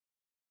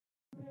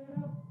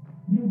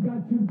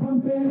got to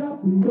pump it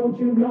up, don't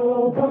you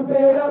know? Pump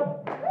it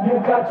up.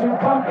 You've got to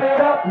pump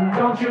it up,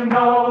 don't you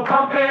know?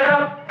 Pump it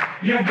up.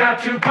 You've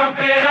got to pump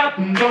it up,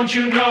 don't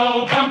you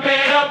know? Pump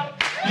it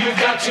up. You've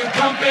got to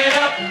pump it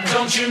up,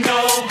 don't you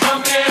know?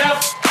 Pump it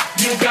up.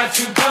 You've got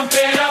to pump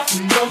it up,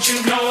 don't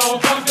you know?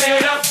 Pump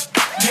it up.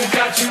 You've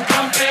got to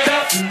pump it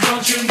up,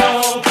 don't you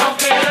know?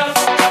 Pump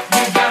it up.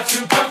 You've got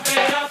to pump it up, don't you know? Pump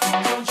it up.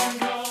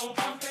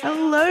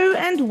 Hello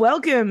and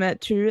welcome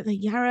to the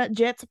Yarra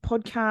Jets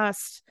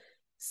podcast,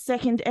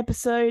 second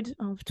episode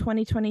of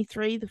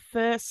 2023, the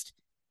first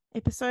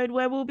episode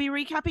where we'll be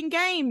recapping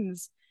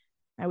games.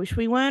 I wish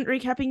we weren't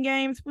recapping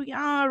games. We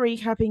are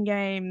recapping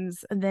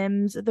games.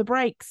 Them's the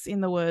breaks, in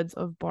the words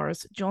of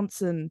Boris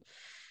Johnson.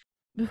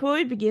 Before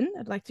we begin,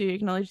 I'd like to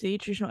acknowledge the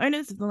traditional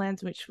owners of the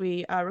lands in which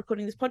we are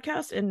recording this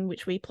podcast and in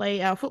which we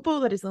play our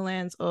football. That is the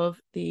lands of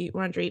the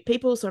Wurundjeri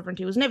people.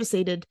 Sovereignty was never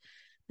ceded.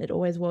 It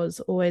always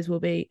was, always will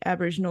be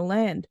Aboriginal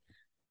land.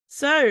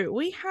 So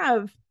we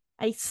have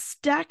a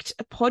stacked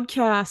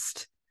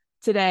podcast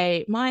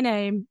today. My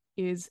name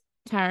is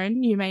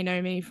Taryn. You may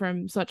know me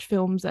from such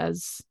films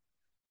as...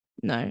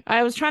 No,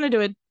 I was trying to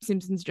do a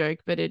Simpsons joke,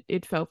 but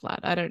it fell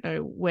flat. I don't know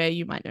where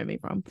you might know me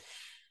from.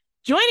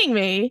 Joining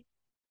me,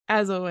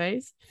 as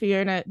always,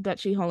 Fiona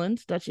Dutchy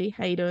Holland. Dutchy,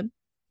 how you doing?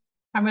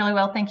 I'm really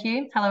well, thank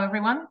you. Hello,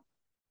 everyone.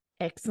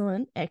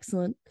 Excellent,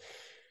 excellent.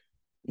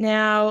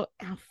 Now,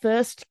 our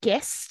first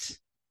guest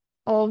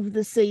of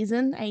the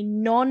season, a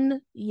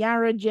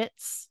non-Yarra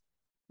Jets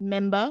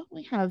member.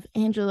 We have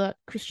Angela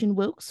Christian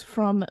Wilkes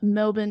from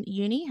Melbourne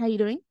Uni. How you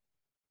doing?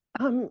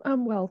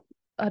 I'm well.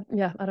 I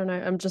don't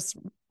know.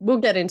 We'll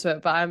get into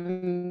it, but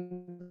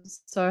I'm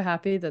so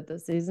happy that the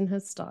season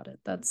has started.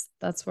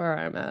 That's where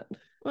I'm at.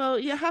 Well,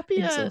 you're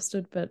happier.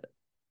 Exhausted, but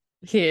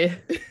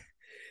here.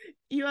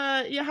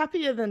 You're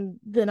happier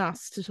than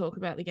us to talk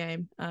about the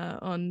game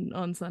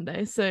on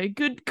Sunday. So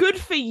good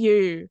for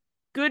you.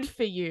 Good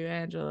for you,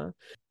 Angela.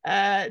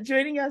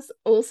 Joining us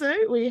also,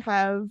 we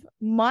have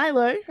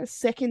Milo, a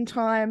second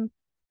time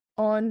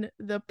on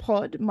the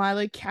pod.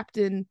 Milo,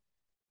 captain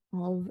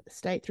of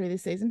State 3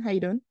 this season. How you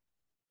doing?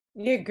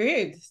 Yeah,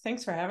 good.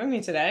 Thanks for having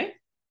me today.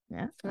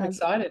 Yeah, I'm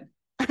excited.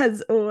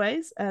 As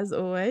always.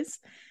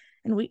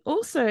 And we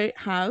also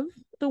have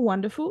the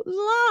wonderful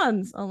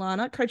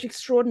Alana, coach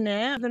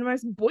extraordinaire, the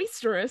most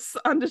boisterous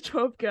under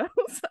 12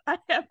 girls I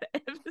have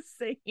ever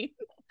seen.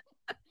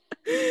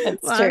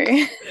 That's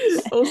true.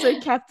 Also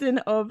captain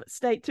of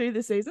State 2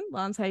 this season.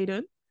 Lance, how you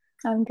doing?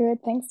 I'm good.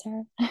 Thanks,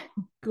 Tara.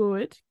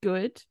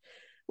 Good.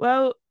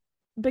 Well,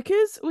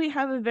 because we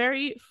have a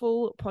very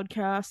full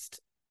podcast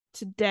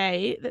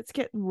today, let's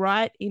get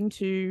right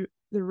into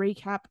the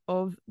recap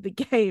of the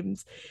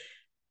games.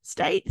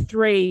 State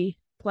 3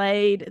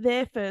 played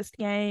their first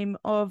game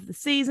of the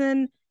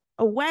season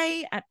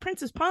away at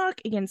Princes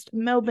Park against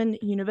Melbourne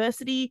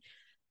University.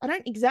 I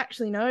don't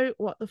exactly know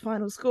what the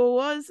final score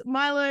was.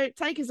 Milo,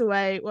 take us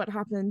away. What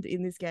happened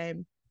in this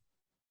game?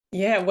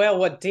 Yeah, well,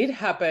 what did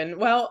happen?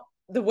 Well,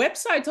 the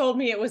website told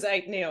me it was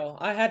 8-0.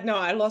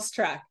 I lost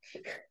track.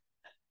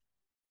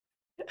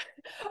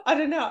 I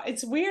don't know.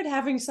 It's weird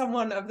having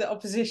someone of the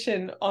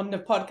opposition on the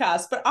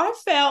podcast, but I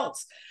felt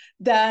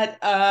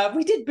that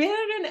we did better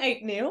than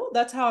 8-0.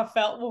 That's how I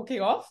felt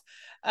walking off.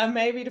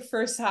 Maybe the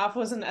first half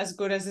wasn't as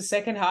good as the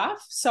second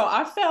half. So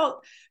I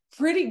felt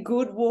pretty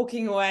good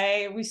walking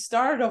away. We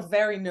started off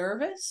very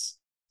nervous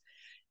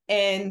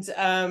and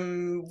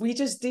we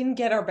just didn't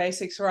get our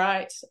basics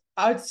right.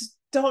 I just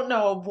don't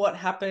know what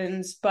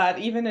happens, but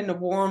even in the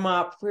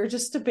warm-up, we're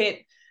just a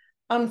bit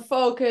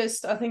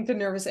unfocused. I think the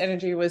nervous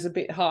energy was a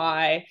bit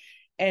high.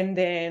 And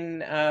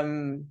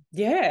then,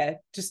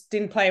 just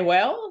didn't play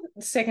well.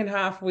 The second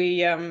half, we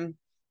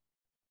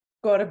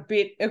got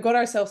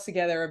ourselves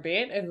together a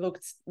bit. It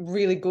looked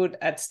really good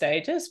at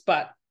stages,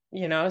 but,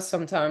 you know,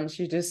 sometimes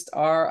you just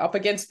are up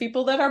against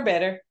people that are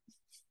better.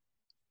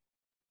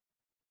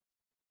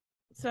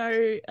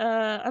 So,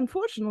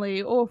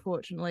 unfortunately or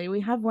fortunately,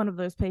 we have one of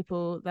those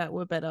people that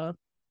were better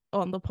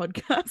on the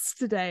podcast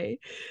today.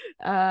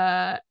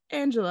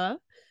 Angela,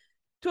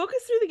 talk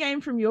us through the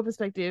game from your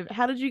perspective.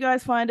 How did you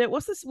guys find it?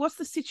 What's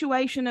the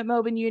situation at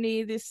Melbourne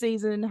Uni this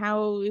season?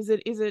 How is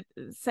it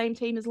same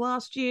team as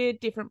last year,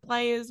 different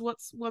players?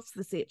 What's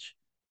the sitch?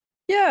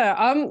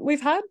 Yeah,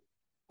 we've had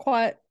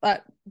quite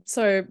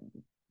so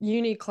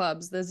uni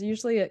clubs, there's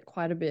usually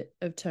quite a bit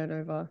of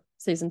turnover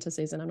season to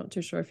season. I'm not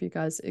too sure if you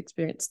guys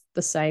experienced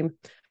the same.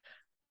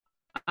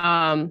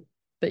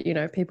 But you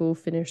know, people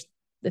finish,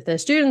 if they're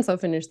students, they'll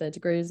finish their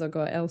degrees, they'll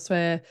go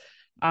elsewhere.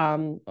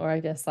 Or I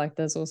guess like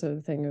there's also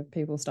the thing of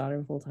people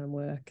starting full-time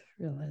work,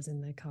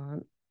 realizing they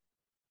can't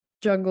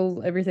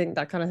juggle everything,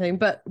 that kind of thing.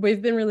 But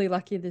we've been really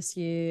lucky this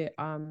year,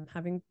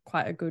 having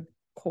quite a good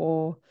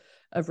core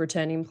of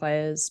returning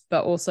players,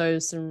 but also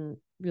some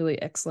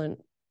really excellent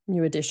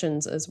new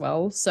additions as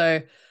well.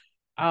 So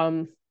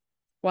one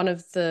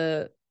of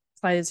the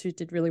players who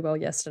did really well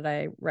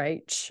yesterday,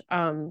 Rach,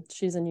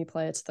 she's a new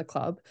player to the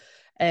club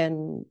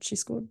and she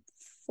scored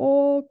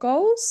 4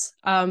 goals.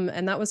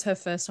 And that was her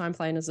first time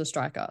playing as a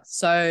striker.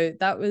 So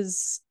that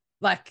was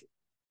like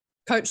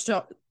Coach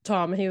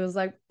Tom, he was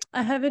like,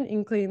 I have an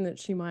inkling that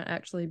she might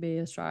actually be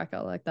a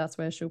striker. Like that's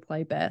where she'll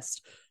play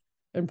best,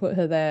 and put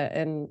her there.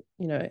 And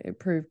it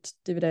proved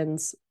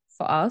dividends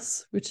for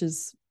us, which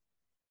is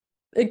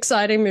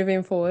exciting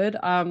moving forward.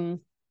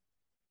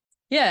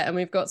 Yeah, and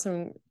we've got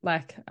some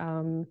like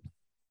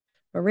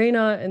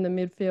Marina in the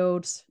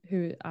midfield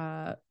who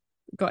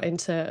got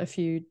into a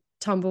few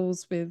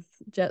tumbles with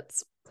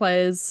Jets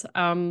players.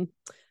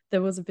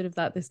 There was a bit of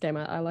that this game.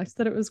 I liked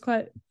that it was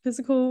quite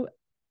physical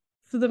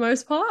for the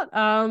most part.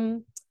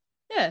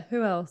 Yeah,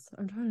 who else?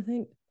 I'm trying to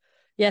think.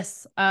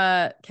 Yes,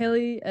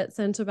 Kelly at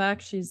centre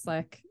back. She's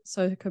like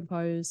so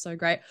composed, so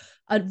great.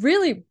 A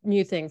really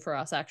new thing for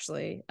us,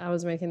 actually. I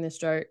was making this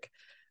joke.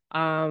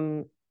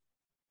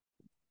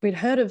 We'd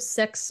heard of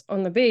sex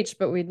on the beach,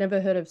 but we'd never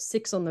heard of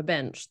six on the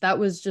bench. That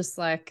was just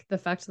like the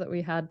fact that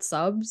we had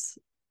subs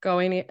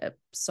going in,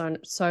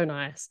 so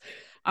nice.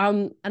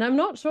 And I'm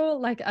not sure,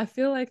 like I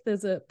feel like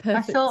there's a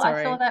perfect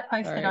I saw that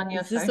posted on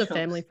your Is this socials. a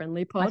family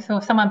friendly I pod? saw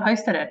someone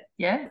posted it.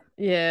 Yeah.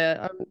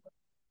 Yeah.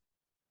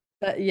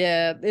 But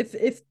yeah,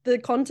 if the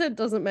content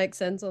doesn't make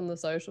sense on the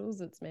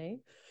socials, it's me.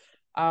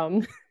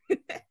 I've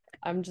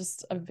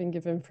been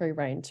given free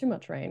rein, too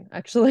much rain,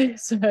 actually.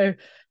 So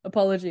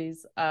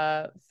apologies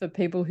for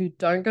people who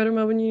don't go to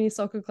Melbourne Uni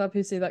Soccer Club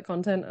who see that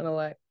content and are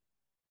like,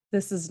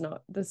 this is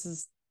not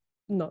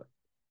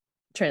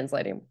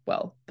translating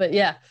well. But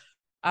yeah.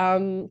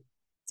 So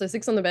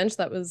six on the bench,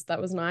 that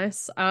was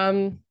nice.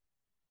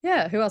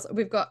 Yeah, who else?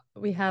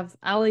 We have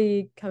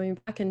Ali coming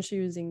back, and she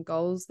was in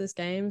goals this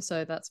game,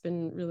 so that's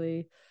been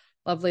really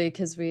lovely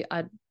because we've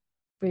had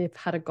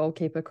a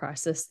goalkeeper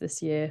crisis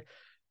this year.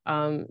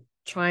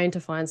 Trying to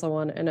find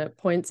someone, and at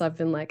points I've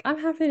been like, I'm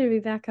happy to be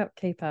backup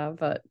keeper,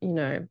 but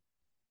it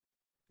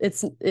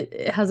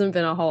hasn't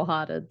been a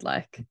wholehearted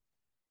like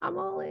I'm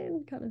all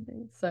in kind of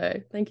thing. So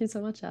thank you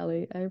so much,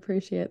 Ali. I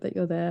appreciate that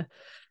you're there.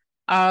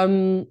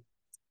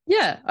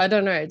 Yeah, I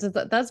don't know.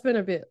 That's been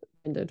a bit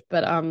ended,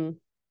 but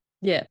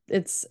yeah,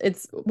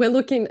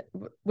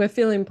 we're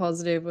feeling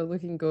positive, we're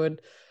looking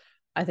good,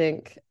 I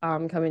think,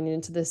 coming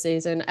into the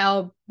season.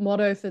 Our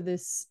motto for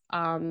this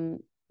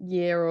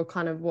year, or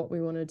kind of what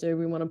we want to do,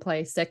 we want to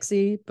play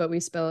sexy, but we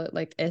spell it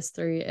like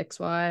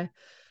S3XY,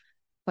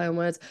 play on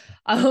words.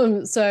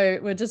 So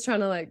we're just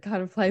trying to like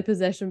kind of play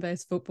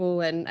possession-based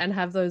football and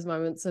have those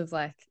moments of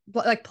like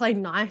play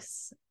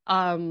nice,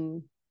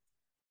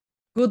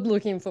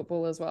 good-looking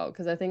football as well,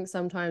 because I think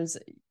sometimes,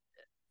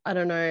 I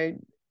don't know,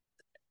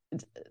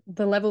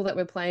 the level that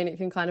we're playing, it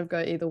can kind of go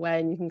either way,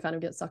 and you can kind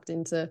of get sucked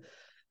into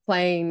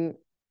playing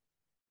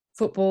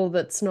football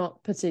that's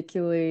not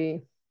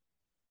particularly,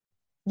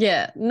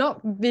 not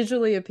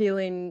visually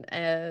appealing,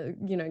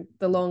 the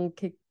long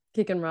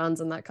kick and runs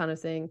and that kind of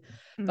thing.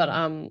 But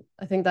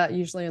I think that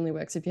usually only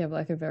works if you have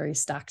like a very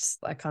stacked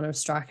like kind of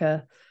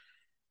striker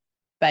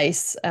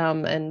base,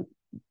 and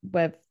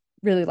we're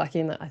really lucky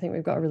in that I think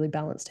we've got a really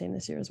balanced team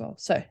this year as well.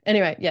 So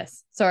anyway,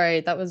 yes,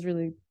 sorry, that was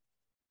really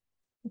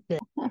No,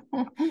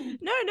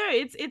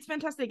 it's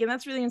fantastic, and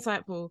that's really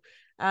insightful.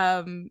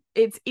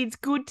 It's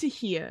good to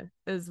hear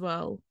as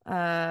well,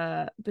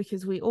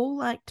 because we all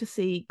like to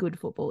see good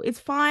football. It's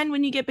fine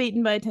when you get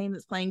beaten by a team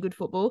that's playing good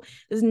football.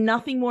 There's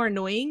nothing more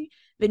annoying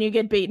than you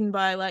get beaten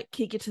by like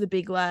kick it to the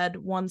big lad,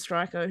 one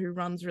striker who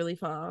runs really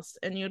fast,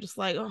 and you're just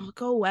like, oh,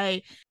 go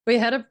away. We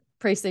had a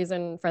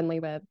preseason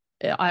friendly where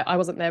I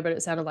wasn't there, but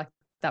it sounded like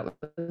that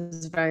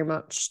was very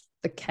much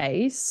the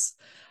case.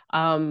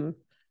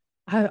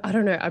 I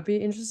don't know. I'd be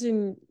interested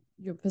in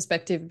your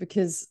perspective,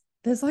 because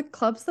there's like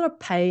clubs that are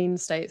paying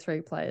State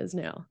 3 players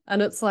now,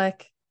 and it's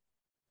like,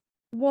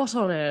 what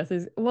on earth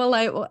is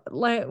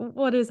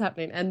what is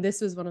happening? And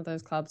this was one of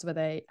those clubs where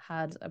they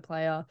had a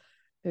player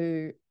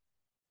who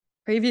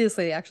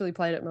previously actually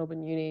played at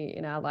Melbourne Uni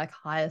in our like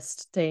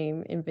highest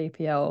team in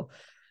VPL,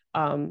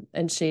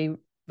 and she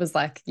was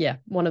like,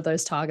 one of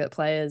those target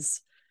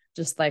players,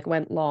 just like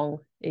went long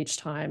each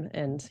time,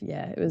 and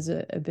it was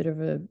a bit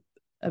of a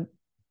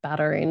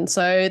battering.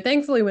 So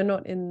thankfully we're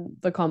not in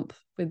the comp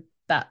with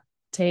that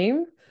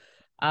team.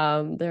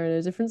 They're in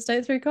a different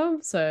State 3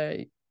 comp, so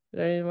you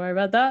don't need to worry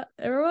about that,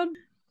 everyone.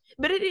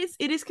 But there's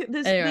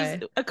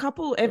a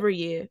couple every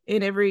year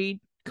in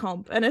every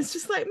comp, and it's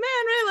just like,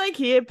 man, we're like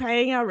here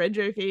paying our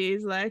rego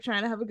fees, like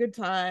trying to have a good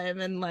time,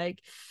 and like,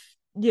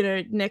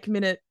 neck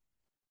minute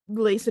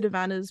Lisa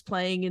Devanna's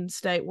playing in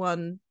State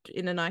 1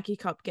 in a Nike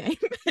Cup game,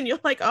 and you're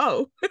like,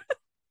 oh.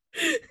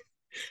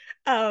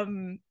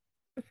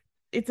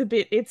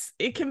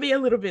 It can be a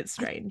little bit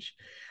strange.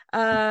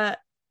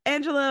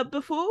 Angela,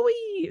 before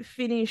we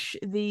finish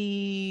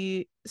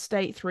the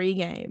State 3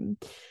 game,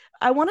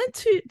 I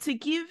wanted to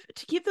give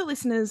the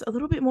listeners a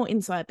little bit more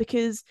insight,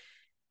 because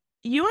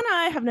you and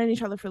I have known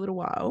each other for a little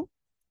while,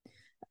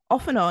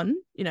 off and on,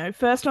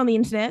 first on the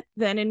internet,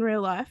 then in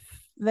real life,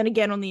 then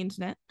again on the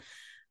internet.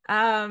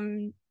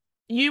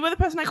 You were the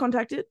person I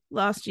contacted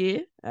last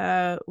year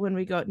when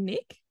we got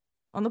Nick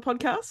on the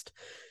podcast.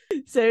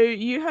 So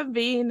you have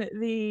been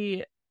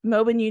the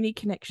Melbourne Uni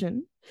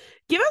connection.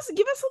 Give us a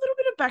little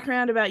bit of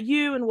background about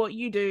you and what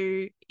you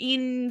do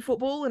in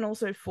football, and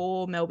also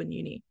for Melbourne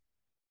Uni.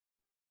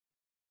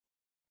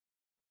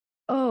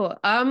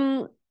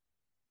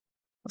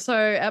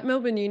 So at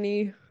Melbourne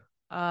Uni,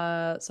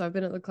 so I've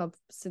been at the club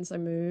since I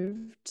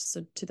moved,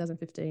 so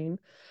 2015.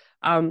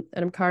 And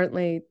I'm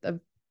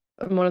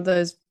one of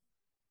those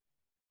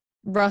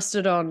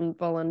rusted on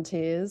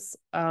volunteers.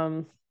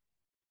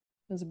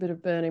 There's a bit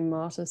of burning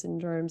martyr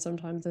syndrome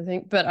sometimes, I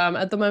think. But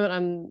at the moment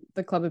I'm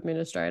the club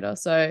administrator.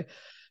 So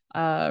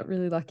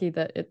really lucky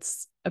that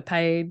it's a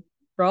paid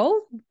role,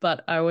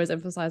 but I always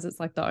emphasize it's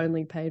like the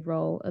only paid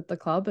role at the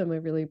club, and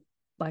we're really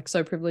like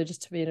so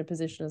privileged to be in a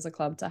position as a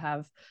club to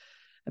have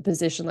a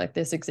position like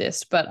this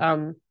exist. But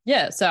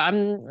yeah, so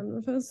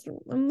I'm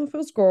the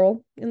first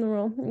girl in the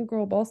role,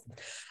 girl boss.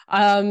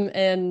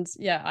 And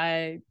yeah,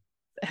 I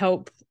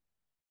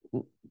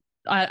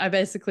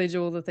basically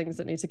do all the things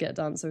that need to get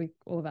done so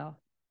all of our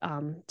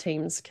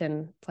teams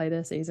can play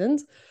their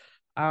seasons.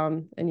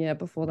 And yeah,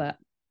 before that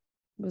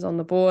was on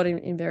the board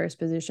in various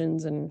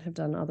positions and have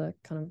done other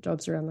kind of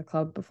jobs around the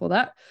club before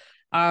that.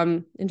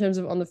 In terms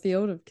of on the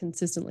field, I've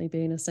consistently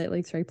been a State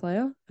League 3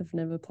 player. I've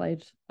never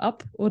played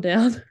up or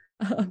down.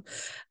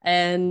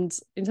 And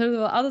in terms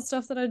of other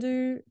stuff that I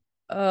do,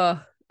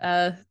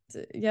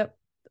 yep,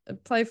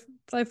 play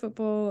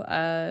football.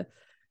 I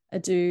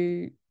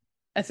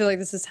feel like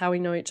this is how we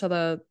know each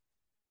other.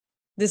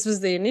 This was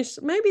the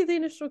initial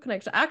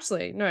connection.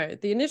 Actually, no,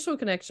 the initial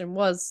connection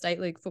was State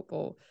League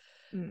football.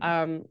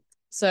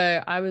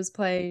 So I was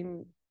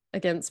playing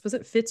against, was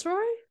it Fitzroy?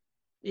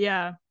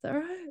 Yeah. Is that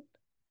right?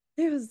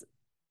 It was,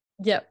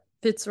 yep,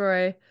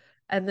 Fitzroy.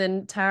 And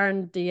then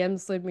Taryn DM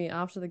slid me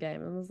after the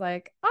game and was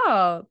like,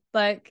 oh,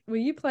 like, were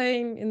you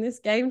playing in this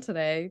game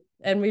today?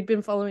 And we'd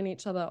been following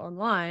each other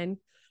online.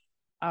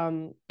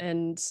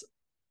 And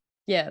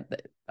yeah,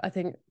 I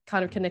think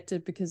kind of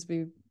connected because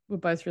we were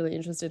both really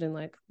interested in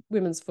like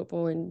women's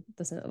football in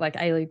the like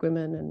A-League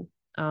women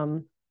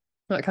and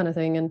that kind of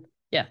thing. And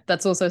yeah,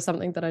 that's also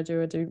something that I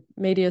do. I do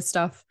media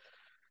stuff,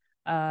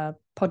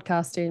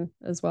 podcasting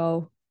as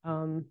well.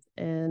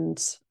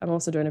 And I'm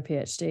also doing a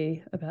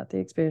PhD about the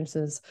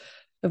experiences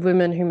of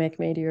women who make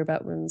media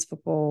about women's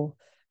football.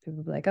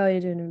 People be like, oh, you're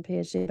doing a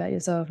PhD about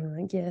yourself. And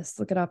I'm like, yes,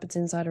 look it up. It's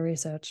insider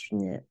research.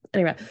 Yeah.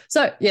 Anyway,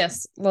 so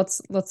yes,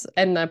 lots.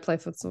 And I play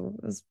futsal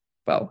as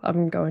well.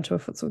 I'm going to a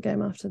futsal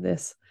game after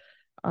this.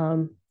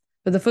 But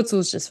the futsal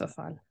is just for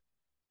fun.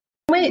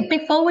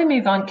 Before we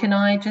move on, can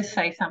I just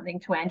say something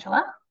to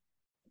Angela?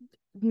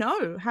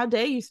 No, how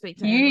dare you speak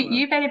to Angela?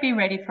 You better be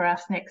ready for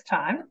us next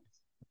time.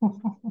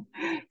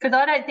 Because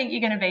I don't think you're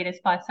going to beat us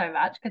by so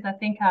much, because I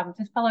think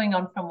just following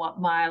on from what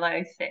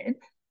Milo said,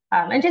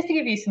 and just to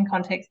give you some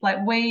context,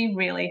 like we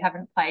really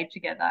haven't played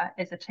together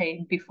as a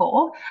team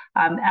before.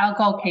 Our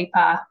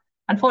goalkeeper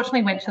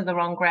unfortunately went to the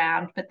wrong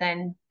ground, but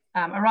then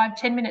arrived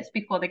 10 minutes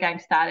before the game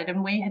started,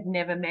 and we had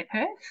never met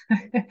her.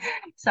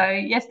 So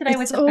yesterday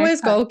was It's the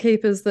always first time.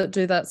 goalkeepers that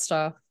do that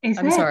stuff.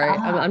 I'm sorry.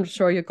 I'm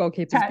sure your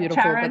goalkeeper's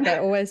beautiful, Taryn. but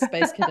they're always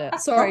space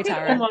cadets. Sorry,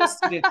 Taryn.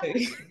 Almost did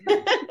too.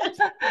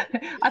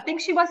 I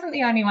think she wasn't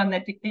the only one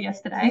that did it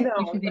yesterday, No,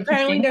 which is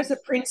apparently interesting. there's a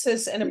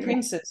princess and a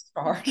princess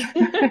part.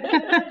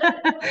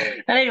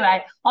 But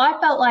anyway, I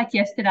felt like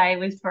yesterday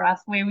was for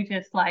us, we were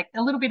just like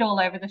a little bit all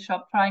over the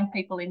shop, trying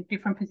people in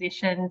different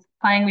positions,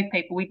 playing with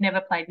people we'd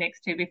never played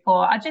next to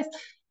before.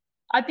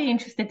 I'd be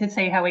interested to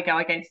see how we go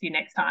against you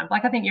next time.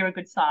 Like, I think you're a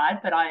good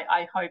side, but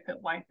I hope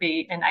it won't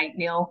be an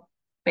 8-0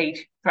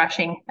 beat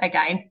thrashing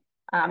again.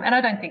 And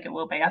I don't think it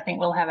will be. I think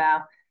we'll have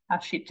our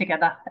shit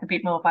together a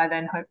bit more by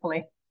then,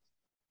 hopefully.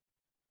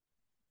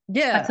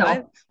 Yeah,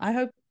 I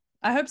hope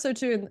so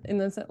too. In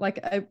the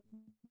like,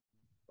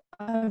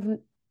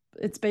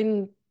 it's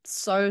been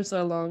so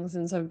long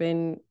since I've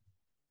been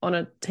on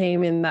a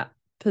team in that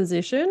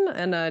position,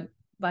 and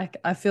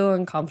I feel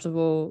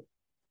uncomfortable.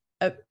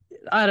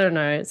 I don't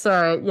know.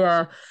 So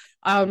yeah,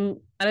 and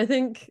I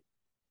think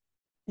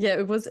yeah,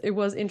 it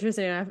was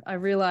interesting. I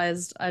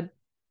realized I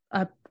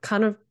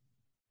kind of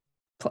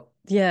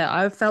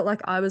I felt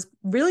like I was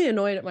really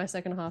annoyed at my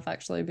second half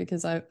actually,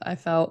 because I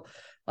felt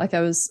like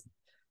I was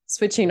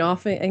switching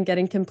off and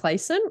getting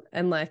complacent,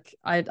 and like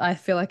I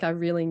feel like I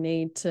really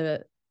need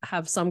to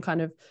have some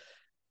kind of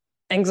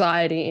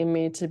anxiety in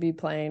me to be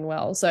playing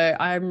well. So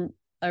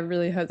I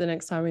really hope the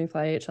next time we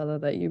play each other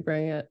that you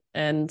bring it.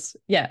 And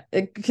yeah,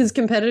 because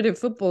competitive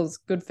football is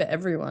good for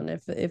everyone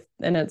if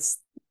and it's,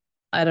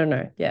 I don't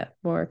know, yeah,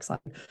 more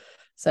exciting.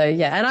 So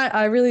yeah, and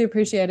I really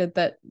appreciated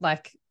that,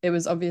 like, it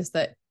was obvious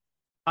that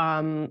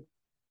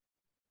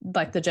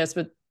like the Jets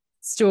were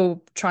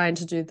still trying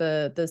to do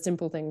the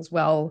simple things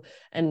well,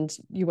 and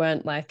you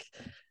weren't like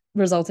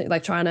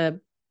trying to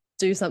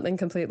do something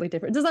completely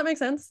different. Does that make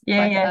sense? Yeah,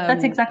 like, yeah,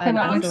 that's exactly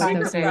what we're I'm trying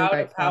to super do. proud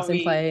of how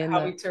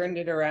we turned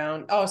it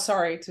around. Oh,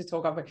 sorry to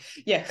talk over.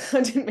 Yeah,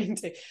 I didn't mean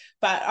to.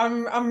 But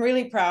I'm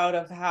really proud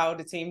of how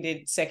the team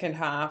did second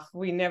half.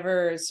 We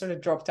never sort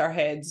of dropped our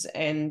heads,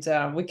 and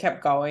we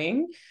kept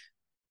going.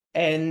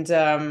 And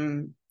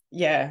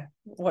yeah,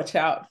 watch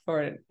out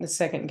for the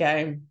second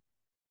game.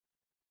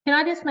 Can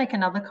I just make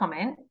another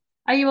comment?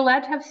 Are you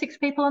allowed to have 6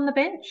 people on the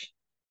bench?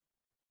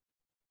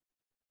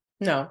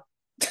 No.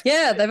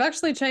 Yeah, they've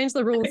actually changed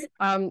the rules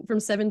from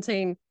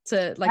 17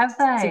 to like Have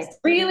they? 16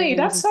 Really?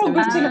 That's to so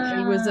good to 17.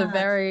 know. It was a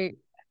very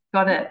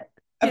Got it.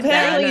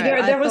 Apparently,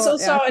 no, there was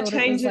also I a thought it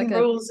change was in like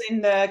rules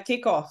in the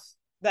kickoff.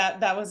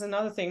 That was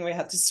another thing we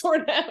had to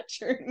sort out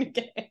during the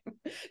game.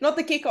 Not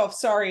the kickoff,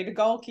 sorry, the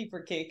goalkeeper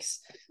kicks.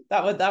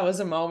 That was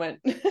a moment.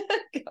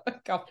 A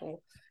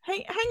couple.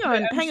 Hang But on,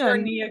 I'm hang sure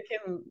on. Nia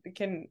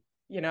can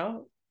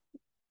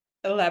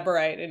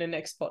elaborate in the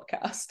next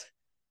podcast.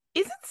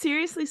 Is it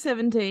seriously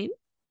 17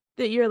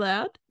 that you're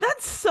allowed?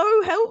 That's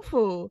so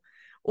helpful.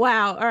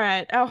 Wow. All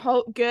right. Our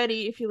whole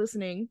Gertie, if you're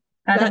listening,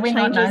 How did that we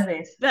not know changes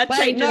this? that Wait,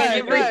 changes no,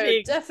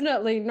 everything.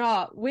 definitely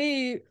not.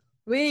 We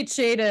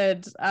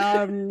cheated.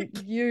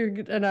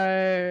 You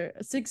know,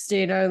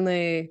 16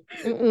 only.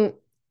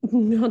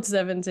 Not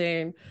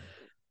 17.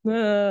 We had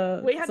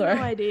no sorry.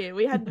 idea.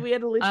 We had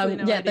literally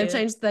no yeah,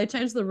 idea. they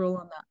changed the rule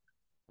on that.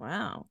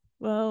 Wow.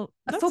 Well,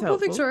 that's Football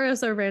helpful. Victoria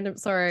is so random.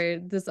 Sorry,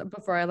 this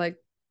before I like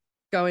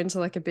go into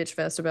like a bitch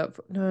fest about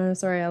no,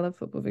 sorry, I love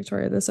Football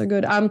Victoria. They're so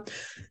good.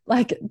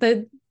 Like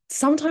they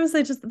sometimes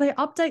they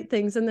update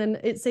things and then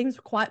it seems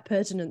quite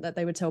pertinent that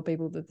they would tell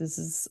people that this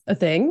is a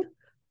thing.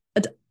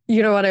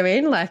 You know what I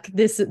mean? Like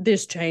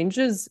this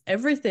changes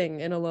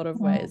everything in a lot of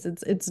ways.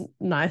 It's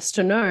nice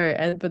to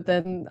know. But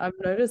then I've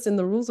noticed in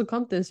the rules of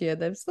comp this year,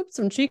 they've slipped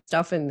some cheek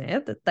stuff in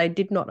there that they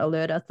did not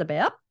alert us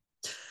about.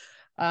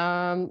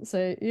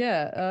 So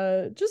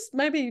yeah, just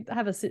maybe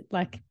have a sit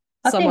like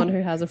someone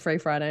who has a free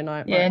Friday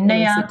night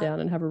might sit down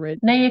and have a read.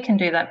 Nia can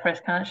do that for us,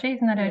 can't she?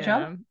 Isn't that her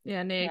job?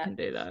 Yeah, Nia can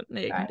do that.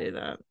 Nia can do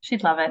that.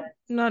 She'd love it.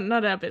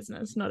 Not our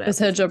business. Not our Is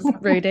her job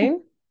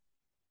reading?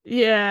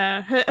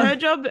 Yeah. Her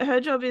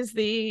job is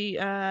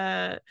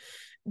the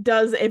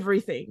does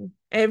everything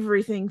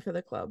for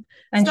the club.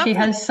 And she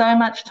has so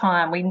much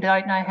time. We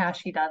don't know how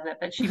she does it,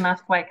 but she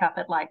must wake up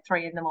at like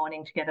 3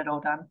 a.m. to get it all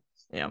done.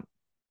 Yeah.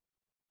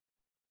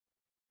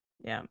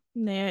 Yeah,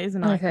 Nia is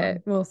an icon. Okay,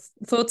 well,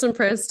 thoughts and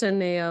prayers to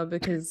Nia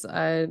because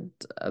I'm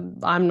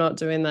not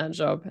doing that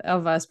job. Our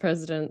vice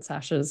president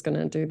Sasha is going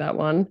to do that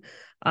one.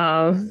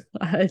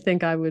 I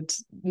think I would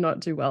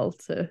not do well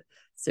to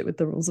sit with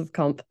the rules of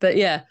comp. But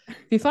yeah,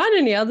 if you find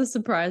any other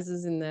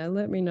surprises in there,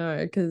 let me know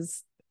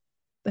because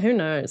who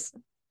knows?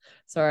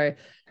 Sorry,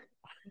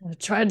 I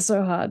tried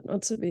so hard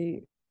not to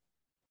be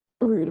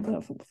rude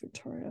about Football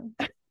Victoria.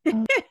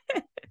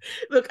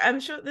 Look,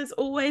 I'm sure there's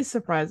always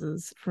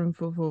surprises from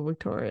Football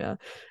Victoria.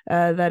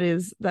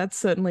 That's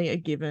certainly a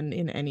given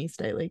in any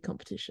state league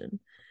competition.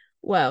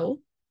 Well,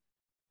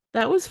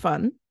 that was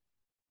fun.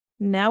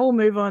 Now we'll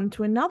move on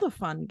to another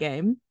fun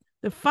game.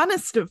 The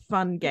funnest of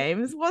fun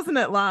games, wasn't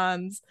it,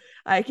 Lance?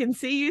 I can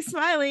see you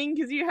smiling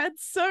because you had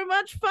so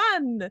much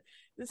fun.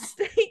 The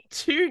State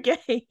 2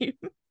 game.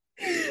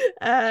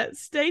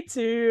 State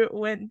 2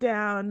 went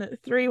down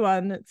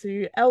 3-1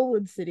 to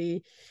Elwood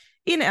City.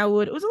 In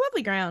Elwood, it was a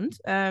lovely ground.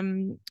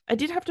 I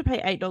did have to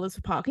pay $8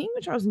 for parking,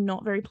 which I was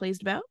not very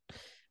pleased about,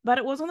 but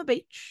it was on the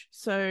beach,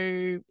 so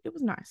it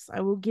was nice. I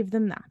will give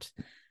them that.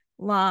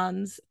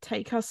 Lance,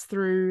 take us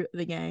through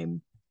the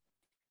game.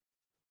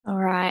 All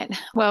right.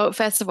 Well,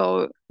 first of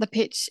all, the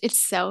pitch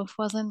itself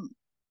wasn't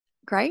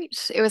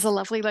great. It was a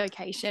lovely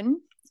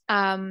location,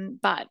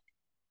 but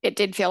it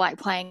did feel like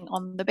playing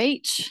on the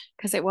beach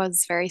because it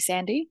was very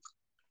sandy.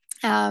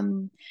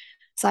 So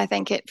I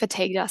think it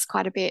fatigued us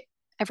quite a bit.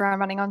 Everyone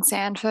running on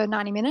sand for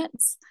 90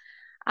 minutes.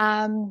 We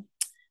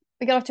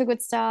got off to a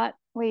good start.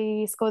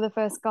 We scored the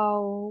first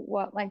goal,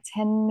 like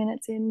 10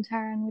 minutes in,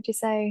 Taryn, would you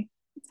say?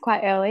 It's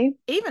quite early.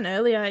 Even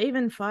earlier,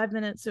 even 5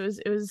 minutes.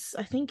 It was,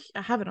 I think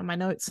I have it on my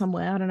notes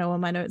somewhere. I don't know where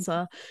my notes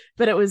are,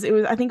 but it was,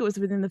 I think it was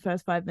within the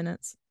first 5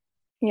 minutes.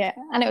 Yeah,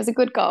 and it was a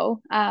good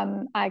goal.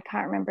 I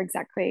can't remember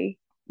exactly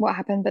what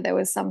happened, but there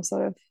was some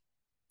sort of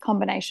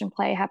combination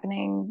play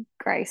happening.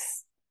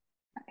 Grace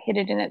hit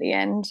it in at the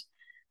end.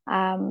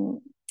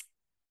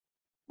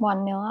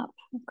 1-0 up,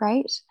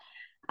 great.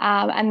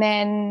 And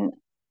then,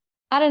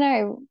 I don't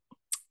know,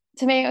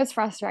 to me it was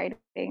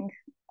frustrating,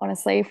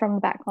 honestly, from the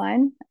back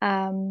line.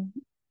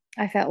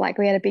 I felt like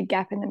we had a big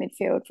gap in the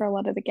midfield for a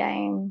lot of the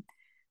game.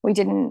 We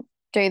didn't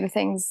do the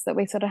things that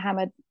we sort of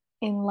hammered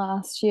in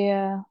last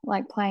year,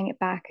 like playing it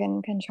back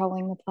and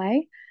controlling the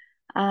play.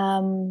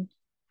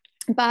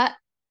 But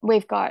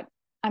we've got,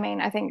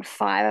 I think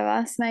 5 of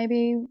us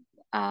maybe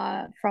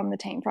from the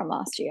team from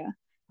last year.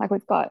 Like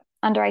we've got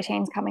under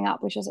 18s coming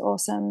up, which is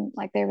awesome.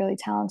 Like they're really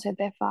talented,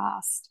 they're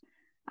fast.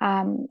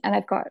 And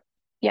they've got,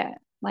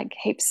 like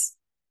heaps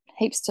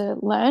to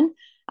learn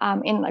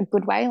in a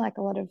good way, like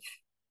a lot of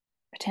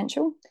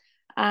potential.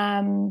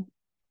 And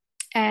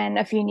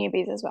a few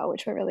newbies as well,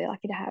 which we're really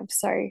lucky to have.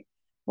 So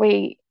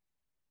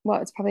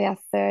it's probably our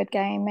 3rd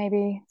game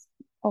maybe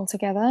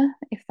altogether,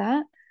 if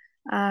that.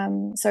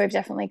 So we've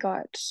definitely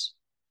got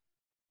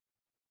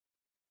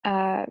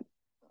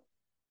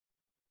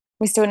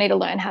we still need to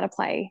learn how to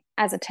play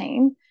as a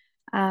team,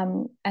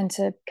 and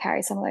to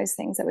carry some of those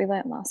things that we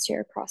learned last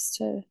year across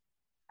to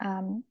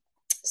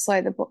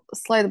slow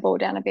the ball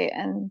down a bit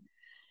and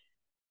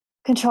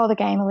control the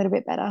game a little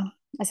bit better.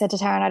 I said to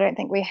Taryn, I don't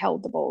think we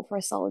held the ball for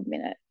a solid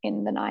minute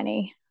in the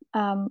 90,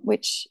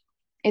 which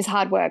is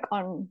hard work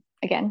on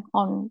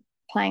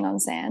playing on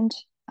sand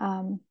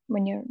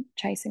when you're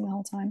chasing the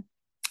whole time.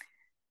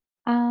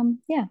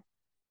 Yeah.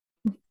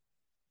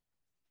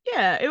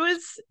 Yeah,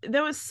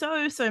 there was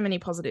so many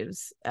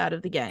positives out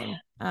of the game.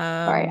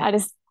 Sorry, I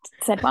just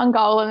said one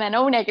goal and then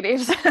all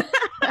negatives.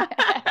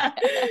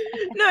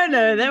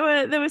 No,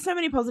 there were so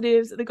many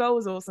positives. The goal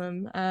was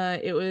awesome.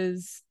 It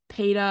was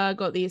Peter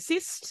got the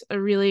assist, a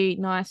really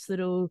nice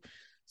little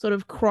sort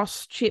of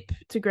cross chip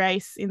to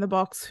Grace in the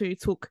box, who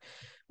took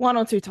 1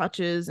 or 2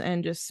 touches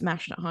and just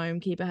smashed it home.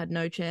 Keeper had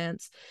no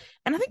chance.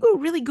 And I think we were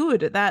really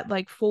good at that,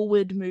 like,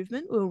 forward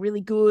movement. We were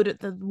really good at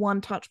the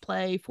one touch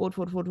play,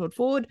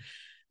 forward.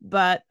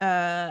 But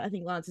I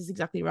think Lance is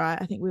exactly right.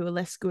 I think we were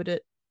less good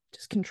at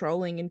just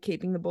controlling and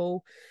keeping the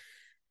ball.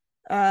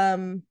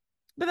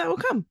 But that will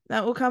come.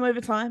 That will come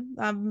over time.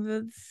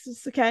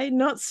 It's okay.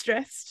 Not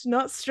stressed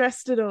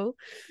at all.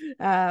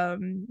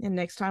 And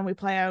next time we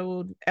play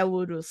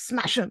Elwood will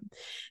smash them.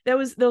 There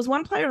was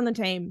one player on the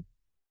team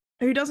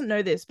who doesn't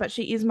know this, but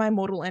she is my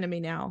mortal enemy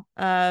now.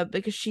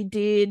 Because she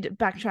did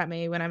backchat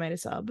me when I made a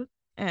sub,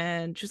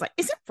 and she was like,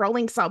 "Is it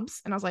rolling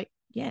subs?" And I was like,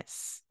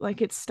 "Yes,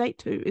 like, it's state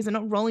 2. Is it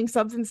not rolling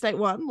subs in state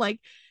 1? Like,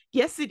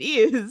 yes, it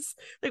is.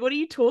 Like, what are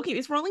you talking?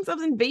 It's rolling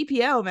subs in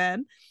BPL,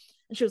 man."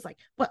 And she was like,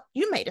 "Well,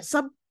 you made a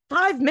sub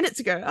 5 minutes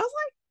ago." I was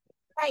like,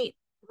 "Mate,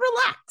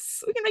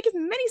 relax. We can make as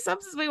many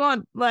subs as we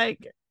want.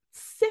 Like,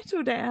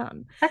 settle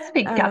down." That's a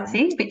bit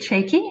gutsy, a bit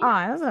cheeky.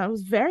 I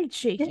was very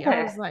cheeky. Yeah.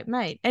 I was like,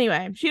 "Mate."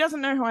 Anyway, she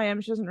doesn't know who I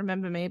am. She doesn't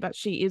remember me, but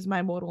she is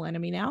my mortal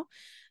enemy now.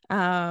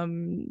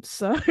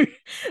 So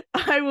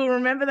I will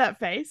remember that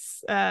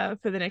face for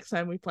the next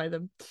time we play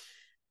them.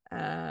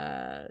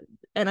 And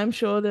I'm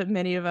sure that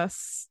many of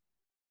us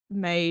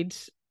made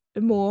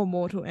more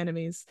mortal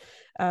enemies.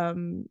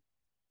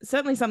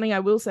 Certainly something I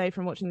will say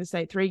from watching the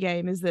State 3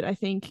 game is that I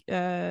think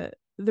the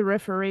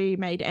referee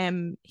made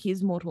M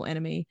his mortal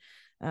enemy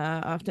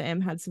after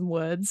M had some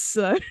words.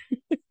 So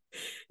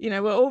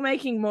we're all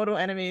making mortal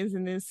enemies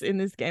in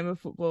this game of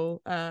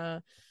football.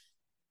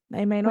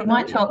 They may not.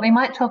 We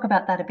might talk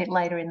about that a bit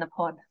later in the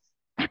pod.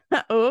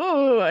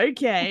 Oh,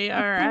 okay.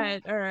 All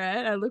right.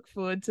 I look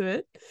forward to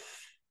it.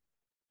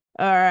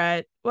 All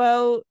right.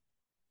 Well,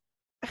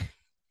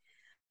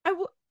 part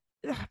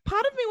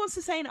of me wants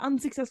to say an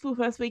unsuccessful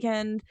first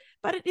weekend,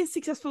 but it is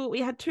successful.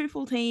 We had 2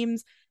 full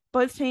teams.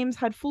 Both teams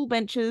had full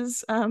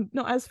benches,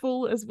 not as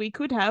full as we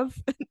could have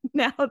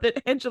now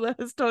that Angela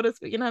has told us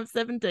we can have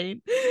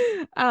 17.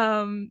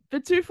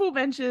 But 2 full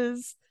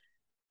benches,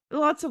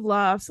 lots of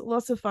laughs,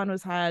 lots of fun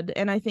was had.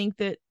 And I think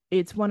that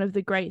it's one of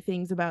the great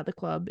things about the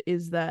club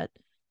is that,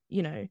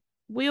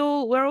 we're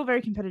all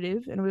very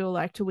competitive and we all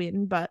like to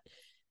win, but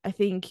I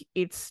think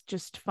it's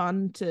just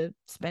fun to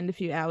spend a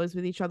few hours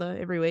with each other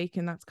every week,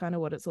 and that's kind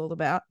of what it's all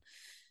about.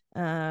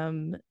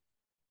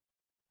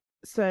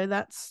 So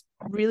that's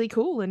really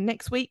cool. And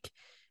next week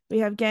we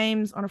have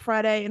games on a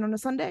Friday and on a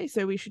Sunday,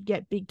 so we should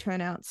get big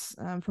turnouts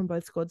from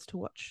both squads to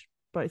watch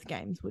both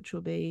games, which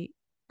will be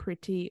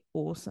pretty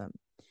awesome.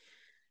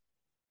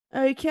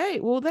 Okay,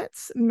 well,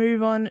 let's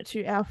move on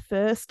to our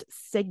first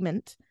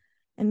segment,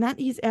 and that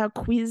is our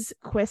quiz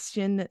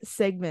question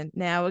segment.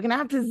 Now, we're going to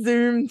have to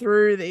zoom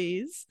through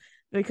these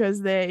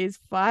because there is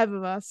 5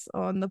 of us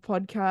on the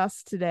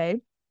podcast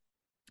today.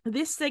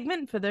 This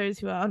segment, for those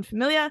who are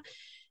unfamiliar,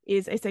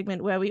 is a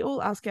segment where we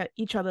all ask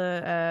each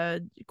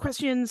other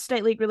questions,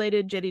 State League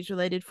related, Jetties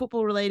related,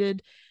 football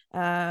related.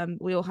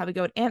 We all have a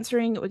go at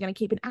answering. We're going to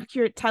keep an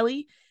accurate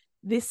tally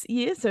this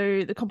year.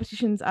 So the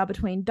competitions are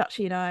between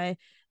Dutchy and I,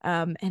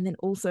 and then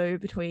also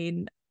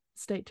between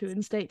State 2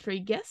 and State 3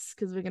 guests,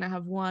 because we're going to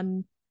have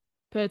 1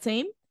 per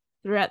team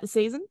throughout the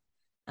season.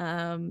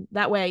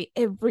 That way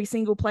every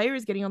single player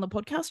is getting on the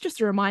podcast. Just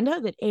a reminder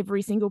that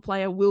every single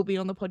player will be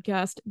on the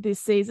podcast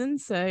this season.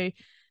 So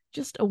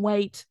just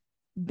await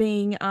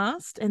being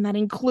asked, and that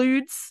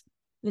includes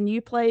the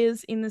new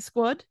players in the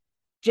squad.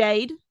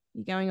 Jade,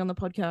 you're going on the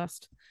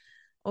podcast.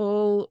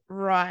 All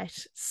right,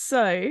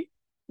 so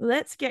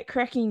let's get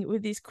cracking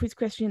with this quiz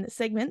question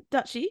segment.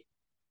 Dutchy,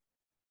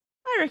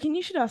 I reckon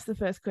you should ask the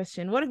first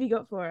question. What have you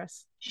got for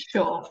us?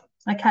 Sure.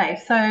 Okay,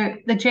 so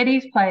the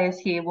Jetties players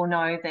here will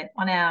know that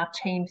on our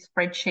team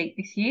spreadsheet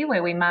this year,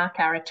 where we mark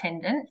our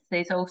attendance,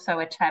 there's also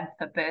a tab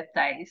for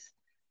birthdays.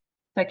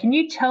 So can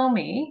you tell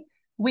me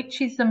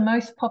which is the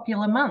most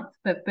popular month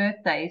for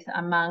birthdays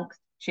amongst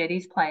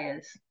Jetties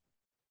players?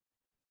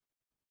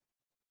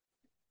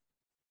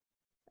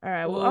 All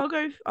right, well,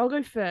 I'll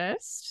go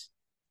first.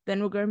 Then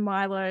we'll go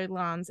Milo,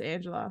 Lance,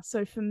 Angela.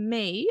 So for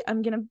me,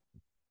 I'm gonna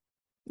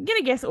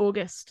guess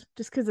August,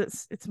 just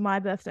because it's my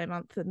birthday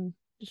month and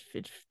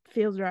it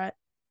feels right.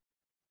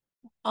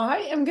 I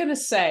am gonna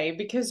say,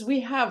 because we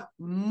have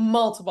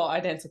multiple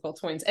identical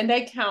twins, and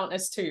they count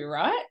as 2,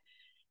 right?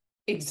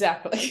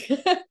 Exactly.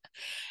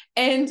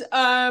 And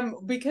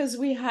because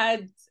we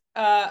had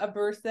a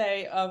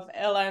birthday of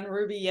Ella and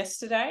Ruby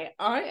yesterday,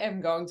 I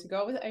am going to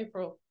go with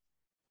April.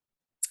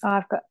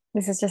 Oh,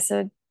 this is just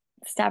a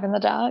stab in the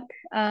dark.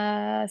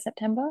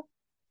 September.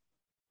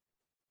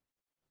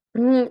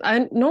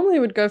 I normally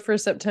would go for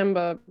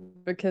September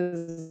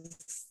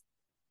because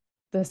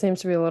there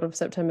seems to be a lot of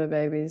September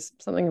babies,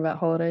 something about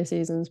holiday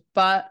seasons,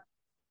 but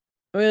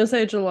I'm going to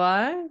say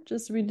July,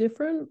 just to be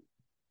different.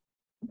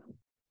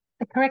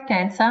 The correct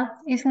answer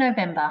is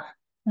November.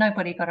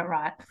 Nobody got it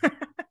right.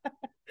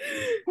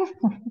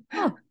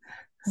 Oh,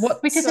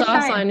 what Which is a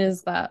star shame. sign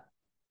is that?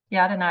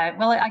 Yeah, I don't know.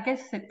 Well, I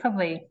guess it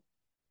probably,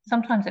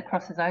 sometimes it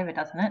crosses over,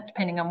 doesn't it?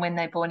 Depending on when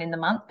they're born in the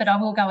month, but I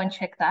will go and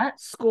check that.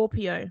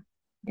 Scorpio,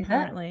 Is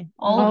apparently. it?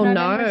 All Oh, of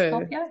November is no.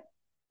 Scorpio?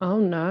 Oh,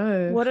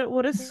 no. What are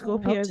Oh,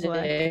 Scorpios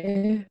like?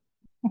 dear.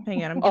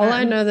 Hang on, I'm All gonna.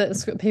 I know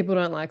that people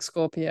don't like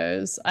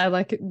Scorpios. I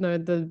know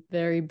the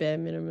very bare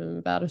minimum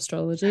about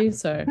astrology,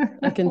 so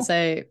I can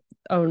say,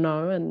 oh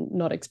no, and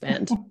not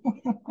expand.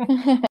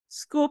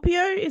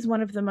 Scorpio is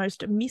one of the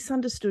most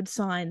misunderstood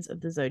signs of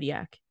the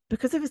zodiac.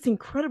 Because of its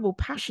incredible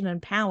passion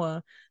and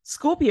power,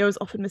 Scorpio is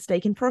often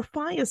mistaken for a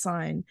fire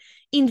sign.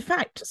 In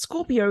fact,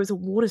 Scorpio is a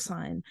water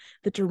sign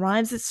that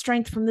derives its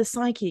strength from the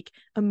psychic,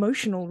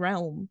 emotional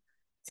realm.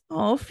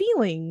 Oh,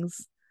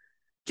 feelings.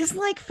 Just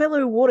like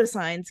fellow water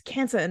signs,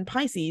 Cancer and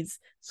Pisces,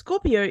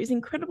 Scorpio is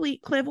incredibly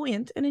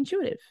clairvoyant and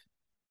intuitive.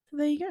 So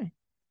there you go.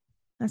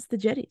 That's the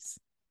Jetties.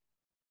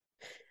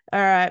 All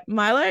right,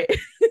 Milo,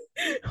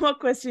 what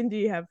question do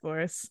you have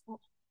for us?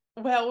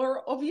 Well,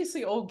 we're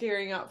obviously all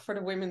gearing up for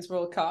the Women's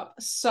World Cup.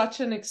 Such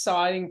an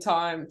exciting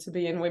time to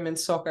be in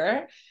women's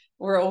soccer.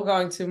 We're all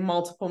going to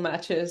multiple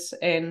matches,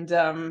 and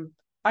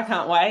I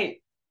can't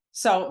wait.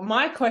 So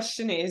my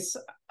question is,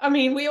 I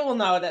mean, we all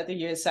know that the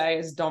USA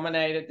has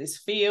dominated this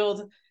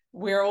field.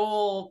 We're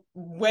all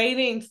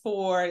waiting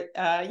for,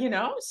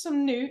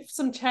 some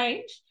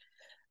change.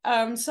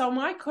 So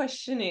my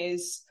question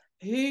is,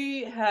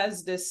 who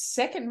has the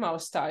second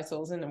most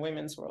titles in the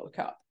Women's World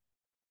Cup?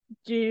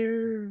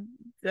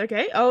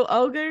 Okay,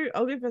 I'll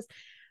go first.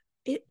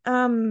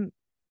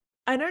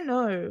 I don't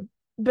know,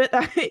 but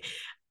I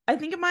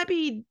think it might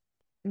be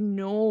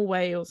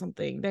Norway or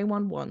something. They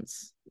won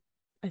once,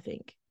 I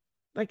think.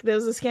 Like there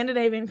was a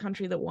Scandinavian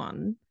country that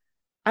won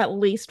at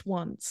least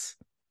once.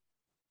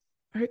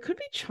 Or it could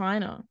be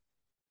China.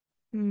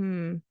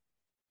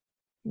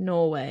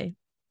 Norway.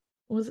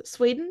 Was it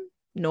Sweden?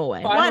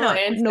 Norway. Why Final not?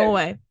 answer.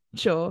 Norway.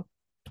 Sure.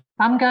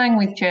 I'm going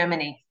with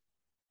Germany.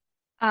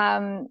 I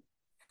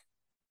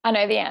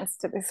know the answer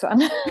to this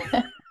one.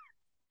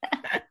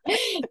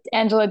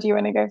 Angela, do you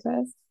want to go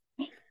first?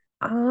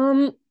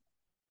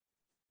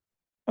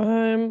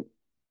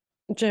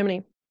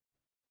 Germany.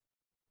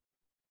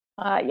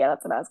 Yeah,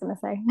 that's what I was going to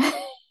say.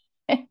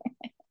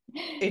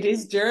 It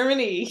is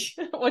Germany.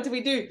 What do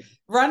we do?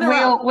 Runner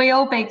up. We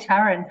all beat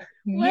Taryn.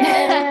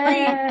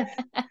 Yes.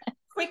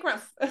 Quick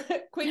fire.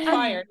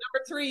 Number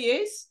 3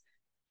 is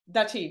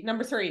Dutchy.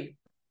 Number 3.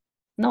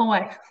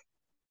 Norway.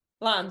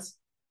 Lance.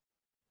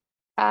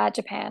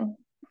 Japan.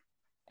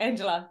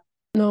 Angela.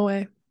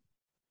 Norway.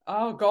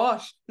 Oh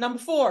gosh. Number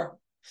 4.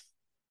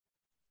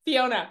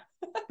 Fiona.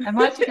 Am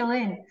I still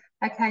in?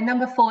 Okay,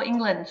 number 4,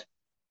 England.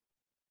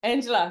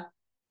 Angela.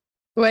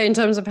 Wait, in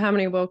terms of how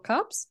many World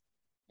Cups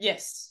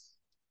Yes.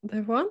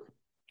 they've won?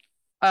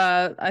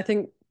 I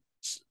think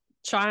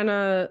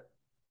China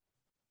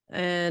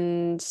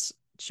and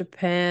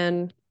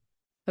Japan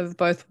have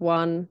both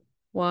won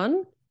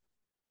one.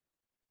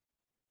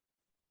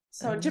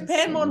 So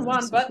Japan won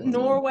one, but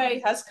Norway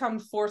has come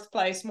 4th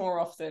place more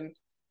often.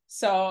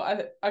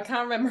 So I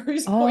can't remember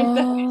whose point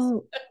that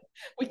is.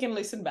 We can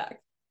listen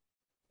back.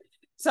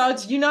 So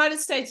it's United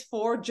States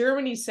 4,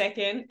 Germany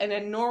 2nd, and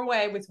then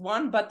Norway with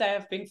 1, but they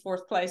have been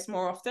 4th place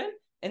more often,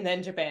 and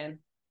then Japan.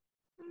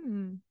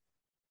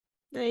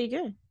 There you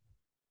go. I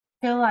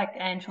feel like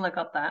Angela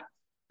got that,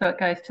 so it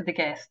goes to the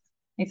guest.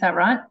 Is that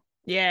right?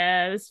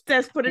 Yeah,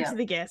 let's put it to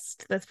the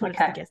guest. Let's put it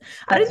to the guest.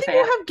 I don't think fair.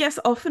 we'll have guests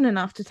often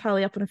enough to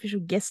tally up an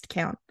official guest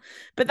count,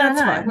 but that's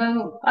fine.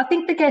 Well, I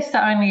think the guests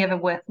are only ever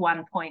worth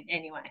 1 point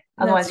anyway.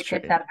 Otherwise, it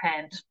gets out of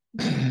hand.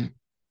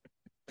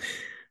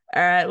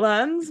 All right,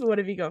 Lance, what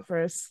have you got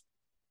for us?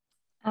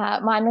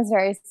 Mine was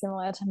very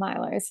similar to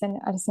Milo's, and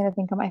I just need to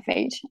think on my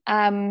feet.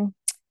 The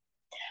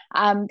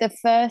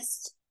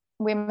first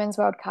Women's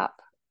World Cup,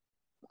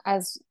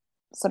 as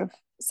sort of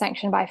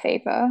sanctioned by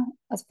FIFA,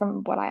 as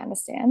from what I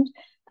understand,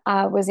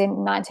 was in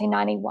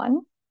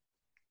 1991.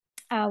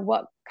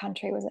 What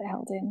country was it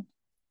held in?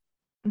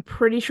 I'm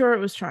pretty sure it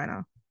was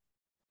China.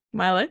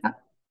 Milo?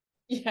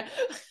 Yeah.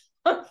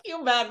 I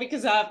feel bad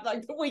because I have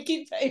like the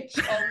wiki page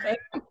open.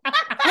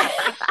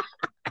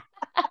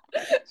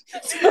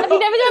 Have you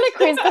never done a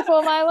quiz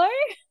before, Milo?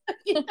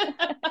 All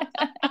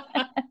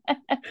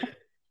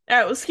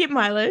right, we'll skip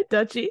Milo.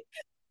 Dutchy?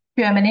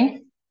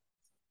 Germany.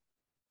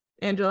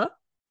 Angela?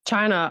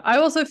 China. I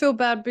also feel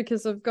bad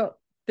because I've got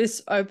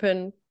this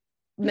open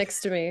next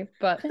to me,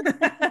 but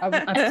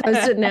I've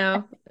closed it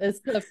now.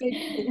 It's the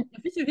official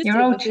history. You're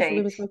all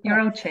cheap. You're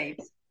all cheap.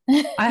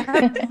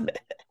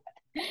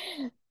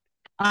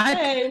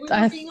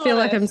 I feel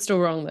like I'm still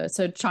wrong though.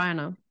 So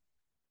China.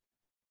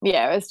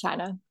 Yeah, it was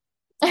China.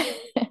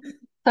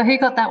 So who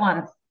got that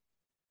one?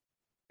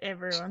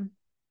 Everyone.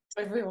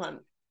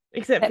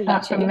 Except for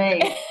Apart from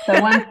me.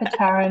 So one for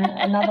Taryn,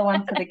 another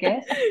one for the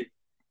guest.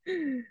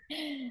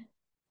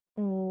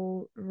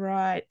 All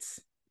right.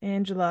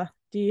 Angela,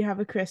 do you have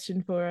a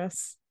question for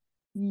us?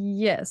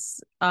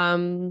 Yes.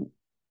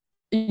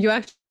 You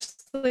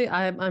actually,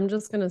 I'm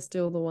just gonna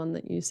steal the one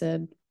that you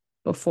said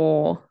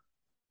beforehand,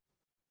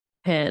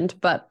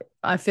 but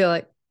I feel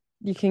like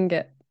you can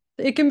get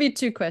it can be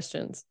 2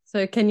 questions.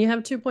 So can you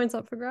have 2 points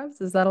up for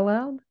grabs? Is that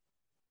allowed?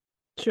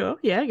 Sure.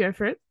 Yeah, go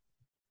for it.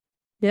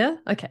 Yeah?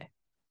 Okay.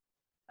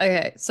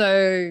 Okay.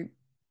 So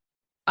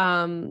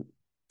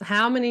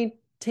how many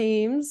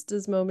teams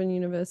does Melbourne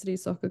University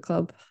Soccer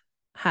Club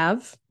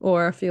have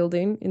or are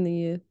fielding in the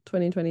year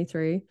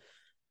 2023?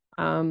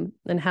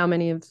 And how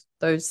many of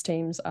those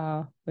teams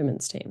are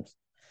women's teams?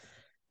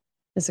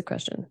 Is the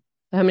question.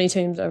 How many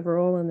teams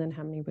overall, and then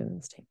how many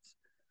women's teams?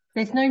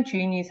 There's no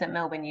juniors at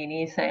Melbourne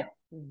Uni, is there?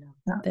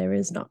 No, there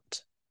is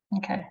not.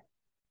 Okay.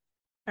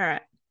 All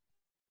right.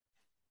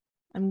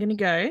 I'm going to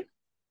go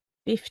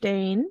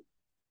 15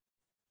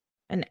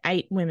 and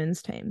 8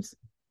 women's teams.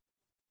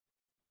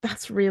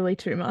 That's really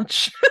too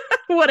much.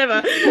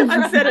 Whatever.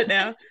 I've said it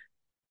now.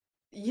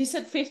 You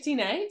said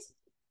 15-8?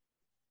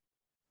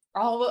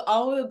 I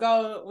will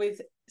go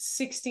with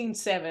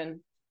 16-7.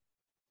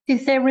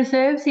 Is there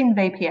reserves in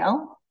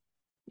VPL?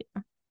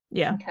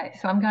 Yeah. Okay,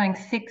 so I'm going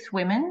 6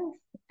 women,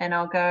 and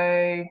I'll go,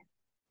 I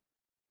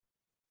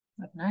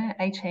don't know,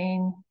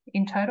 18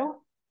 in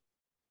total.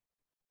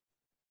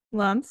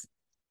 Lance?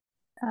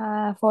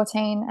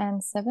 14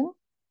 and 7.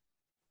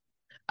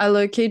 I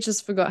low-key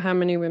just forgot how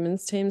many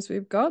women's teams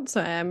we've got,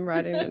 so I am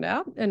writing it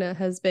out, and it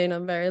has been a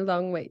very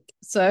long week,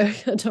 so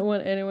I don't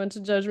want anyone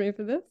to judge me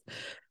for this.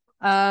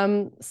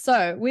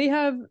 So we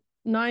have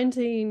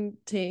 19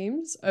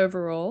 teams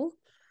overall,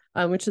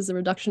 which is a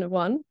reduction of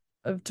 1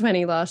 of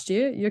 20 last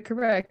year. You're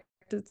correct.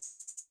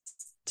 It's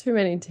too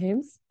many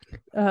teams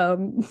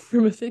from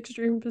a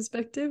fixturing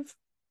perspective.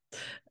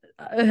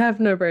 I have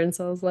no brain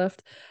cells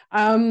left.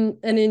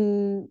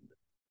 And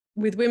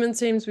with women's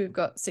teams, we've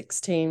got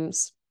 6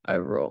 teams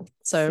overall.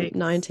 So 6.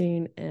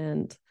 19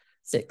 and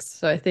 6.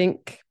 So I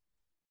think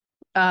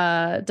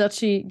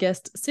Dutchy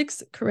guessed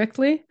 6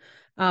 correctly.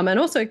 And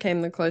also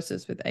came the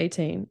closest with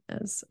 18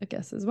 as a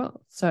guess as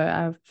well. So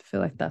I feel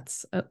like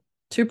that's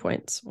 2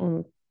 points.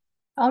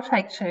 I'll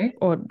take 2.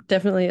 Or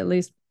definitely at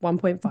least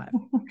 1.5.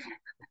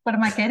 What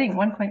am I getting?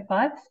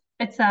 1.5?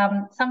 It's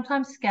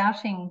sometimes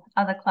scouting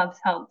other clubs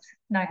helps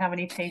know how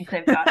many teams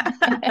they've got.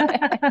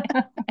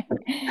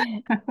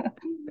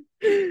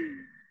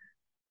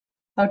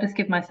 I'll just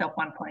give myself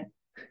 1 point.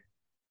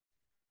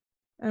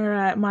 All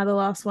right, am I the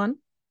last one?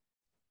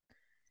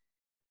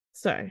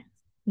 So,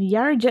 the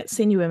Yarra Jets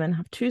senior women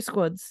have 2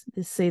 squads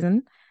this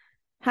season.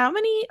 How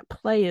many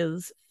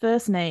players'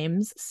 first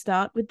names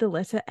start with the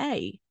letter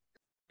A?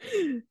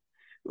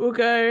 We'll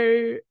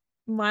go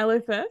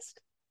Milo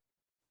first.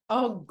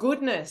 Oh,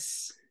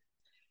 goodness.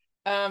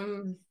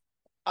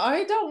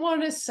 I don't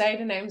want to say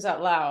the names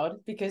out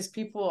loud because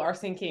people are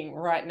thinking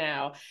right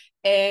now.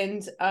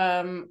 And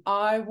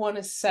I want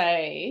to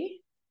say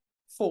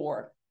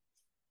 4.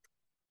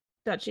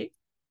 Dutchy.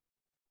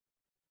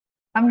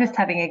 I'm just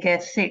having a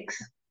guess. 6.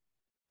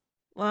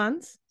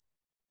 Lance.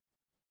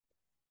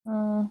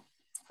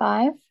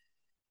 5.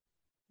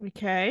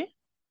 Okay.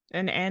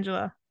 And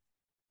Angela.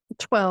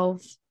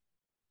 12.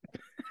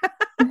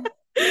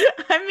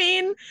 I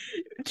mean,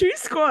 2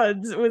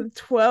 squads with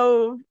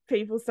 12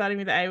 people starting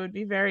with A would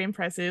be very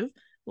impressive.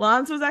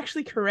 Lance was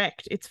actually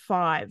correct. It's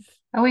 5.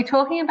 Are we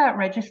talking about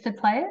registered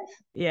players?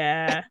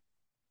 Yeah.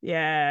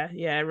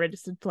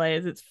 Registered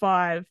players. It's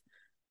 5.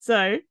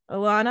 So,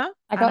 Alana,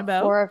 I got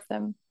Annabelle, 4 of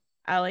them.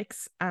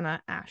 Alex,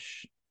 Anna,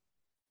 Ash.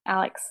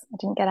 Alex. I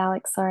didn't get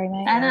Alex. Sorry,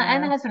 mate.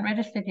 Anna hasn't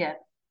registered yet.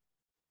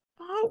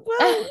 Oh,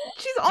 well,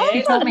 she's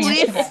She on told the me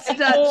list, yesterday.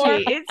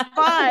 Dutchy. It's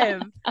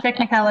 5.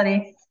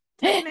 Technicality.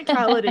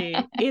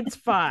 It's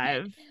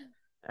 5.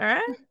 All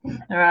right.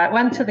 All right,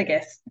 1 to the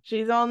guest.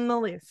 She's on the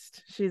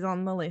list. She's got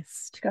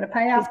to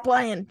pay She's up.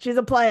 playing. She's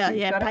a player. She's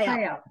Yeah, got to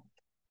pay up.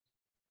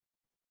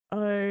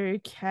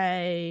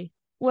 Okay.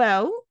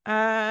 Well,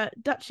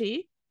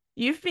 Dutchy,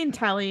 you've been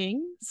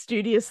tallying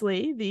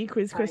studiously the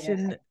quiz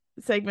question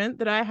segment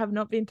that I have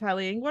not been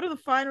tallying. What are the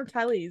final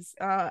tallies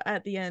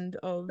at the end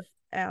of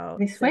our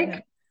This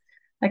segment?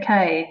 week?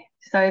 Okay,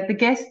 so the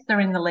guests are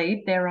in the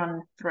lead. They're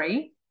on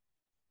 3.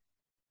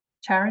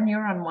 Taryn,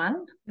 you're on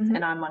 1,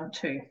 and I'm on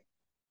 2.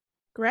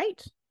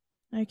 Great.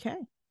 Okay.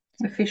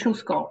 Official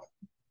score.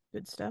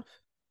 Good stuff.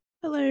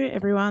 Hello,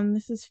 everyone.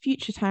 This is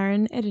Future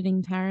Taryn,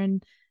 editing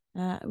Taryn.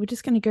 We're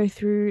just going to go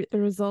through the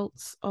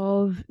results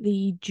of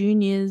the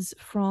juniors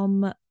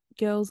from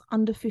girls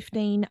under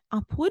 15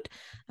 upward.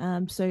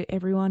 So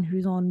everyone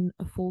who's on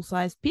a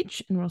full-size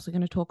pitch, and we're also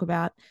going to talk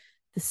about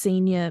the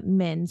senior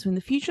men. So in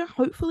the future,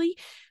 hopefully,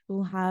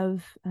 we'll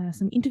have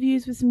some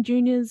interviews with some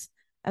juniors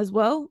as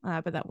well,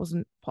 but that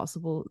wasn't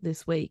possible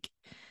this week.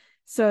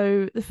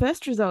 So the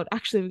first result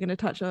actually we're going to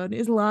touch on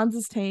is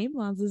Lance's team.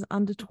 Lance's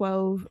under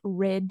 12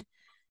 red.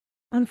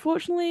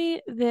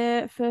 Unfortunately,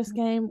 their first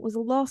game was a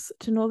loss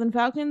to Northern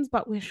Falcons,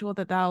 but we're sure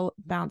that they'll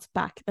bounce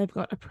back. They've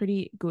got a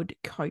pretty good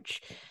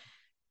coach.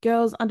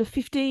 Girls under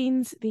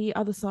 15s, the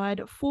other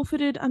side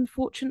forfeited,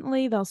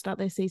 unfortunately. They'll start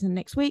their season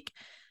next week.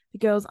 The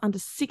girls under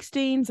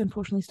 16s,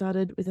 unfortunately,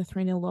 started with a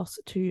 3-0 loss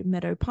to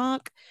Meadow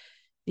Park.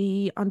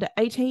 The under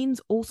 18s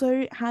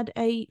also had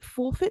a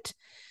forfeit.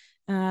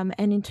 And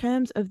in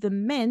terms of the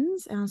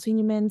men's, our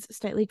senior men's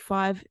State League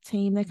 5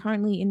 team, they're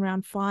currently in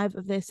round 5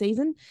 of their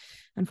season.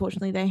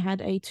 Unfortunately, they had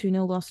a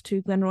 2-0 loss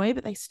to Glenroy,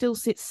 but they still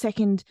sit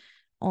second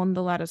on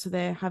the ladder, so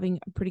they're having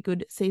a pretty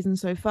good season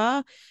so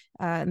far.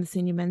 And the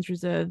senior men's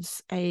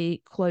reserves a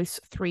close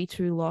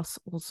 3-2 loss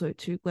also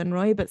to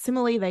Glenroy, but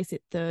similarly they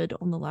sit third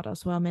on the ladder,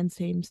 so our men's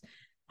teams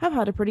have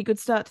had a pretty good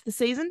start to the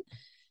season.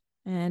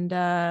 And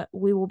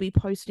we will be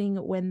posting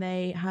when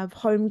they have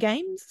home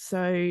games,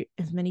 so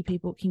as many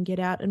people can get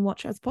out and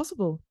watch as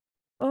possible.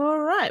 All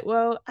right,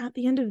 well, at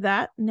the end of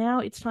that, now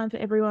it's time for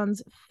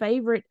everyone's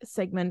favorite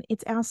segment.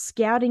 It's our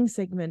scouting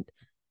segment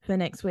for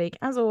next week.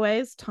 As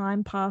always,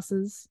 time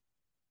passes.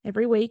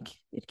 Every week,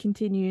 it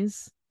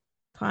continues.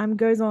 Time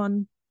goes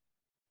on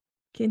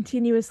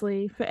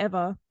continuously,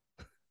 forever.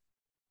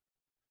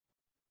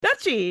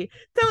 Dutchy,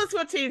 tell us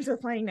what teams we're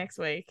playing next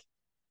week.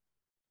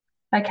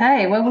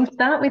 Okay, well, we'll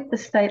start with the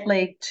State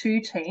League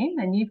 2 team,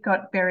 and you've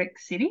got Berwick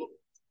City,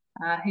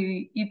 who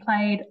you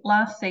played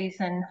last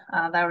season.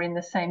 They were in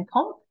the same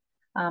comp.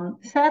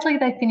 Sadly,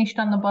 they finished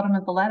on the bottom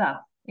of the ladder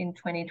in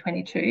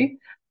 2022.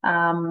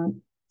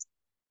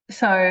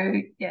 So,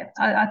 yeah,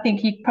 I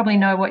think you probably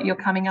know what you're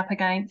coming up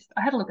against.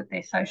 I had a look at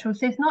their socials.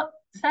 There's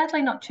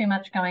sadly not too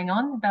much going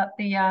on about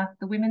the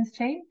women's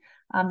team.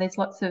 There's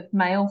lots of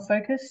male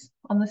focus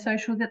on the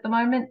socials at the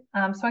moment.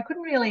 So I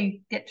couldn't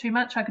really get too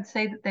much. I could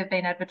see that they've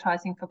been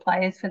advertising for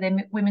players for their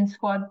women's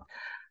squad,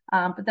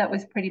 but that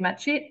was pretty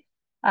much it.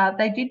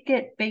 They did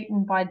get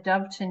beaten by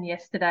Doveton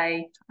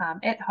yesterday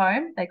at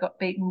home. They got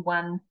beaten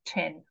 1-10.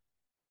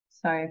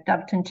 So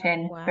Doveton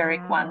 10, Wow.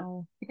 Berwick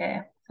 1.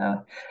 Yeah.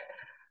 So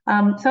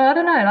I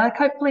don't know. Like,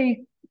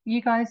 hopefully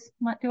you guys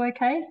might do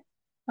okay.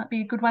 Might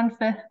be a good one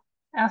for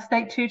our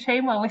State 2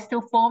 team while we're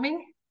still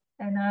forming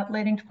and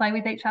learning to play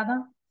with each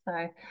other.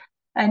 So,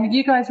 and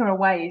you guys are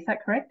away, is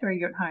that correct, or are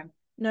you at home?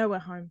 No, we're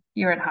home.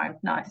 You're at home.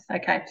 Nice.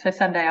 Okay, so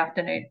Sunday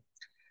afternoon.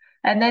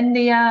 And then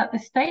the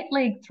State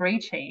League 3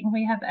 team,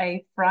 we have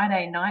a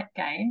Friday night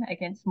game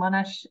against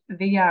Monash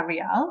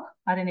Villarreal.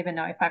 I don't even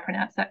know if I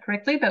pronounced that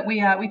correctly, but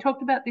we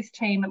talked about this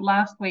team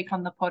last week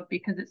on the pod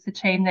because it's the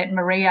team that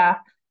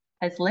Maria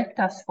has left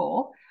us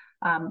for.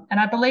 And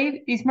I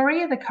believe, is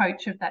Maria the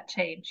coach of that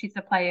team? She's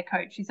the player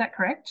coach. Is that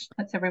correct?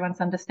 That's everyone's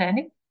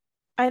understanding?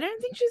 I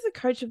don't think she's the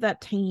coach of that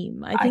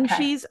team. I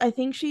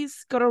think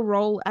she's got a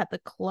role at the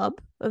club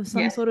of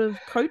some sort of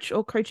coach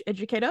or coach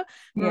educator.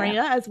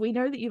 Maria, as we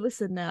know that you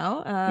listen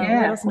now,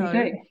 let us know.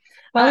 We do.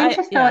 Well, I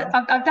just thought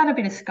I've done a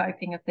bit of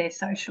scoping of their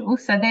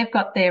socials. So they've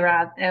got their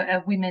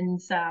a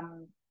women's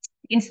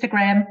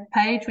Instagram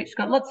page, which has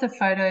got lots of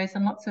photos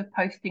and lots of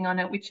posting on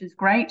it, which is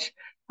great.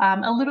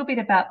 A little bit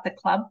about the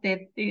club.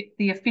 They're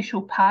the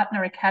official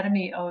partner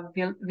academy of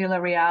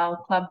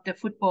Villarreal Club de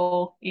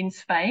Football in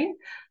Spain.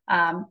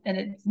 And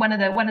it's one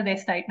of their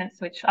statements,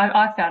 which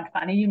I found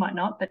funny, you might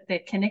not, but they're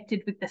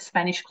connected with the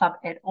Spanish club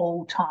at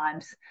all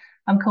times.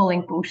 I'm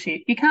calling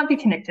bullshit. You can't be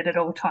connected at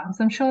all times.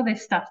 I'm sure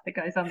there's stuff that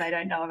goes on they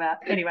don't know about.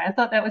 Anyway, I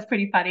thought that was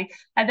pretty funny.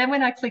 And then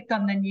when I clicked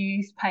on the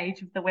news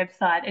page of the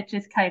website, it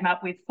just came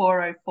up with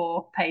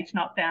 404 page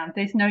not found.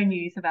 There's no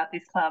news about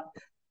this club.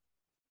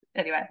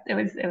 Anyway, it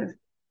was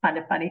kind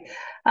of funny.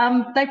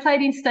 They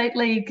played in State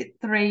League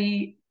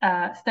 3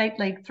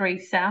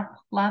 South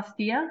last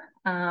year.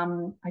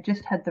 I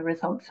just had the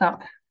results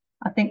up.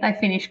 I think they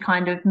finished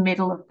kind of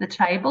middle of the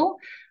table.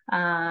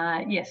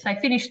 Yes, they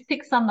finished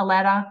 6th on the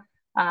ladder.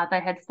 They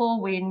had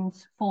 4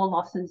 wins, 4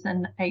 losses,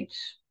 and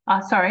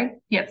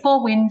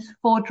 4 wins,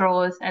 4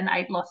 draws, and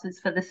 8 losses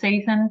for the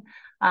season.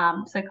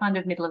 So kind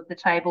of middle of the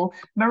table.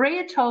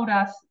 Maria told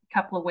us a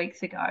couple of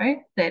weeks ago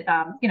that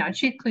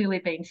she's clearly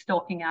been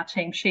stalking our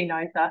team. She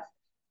knows us,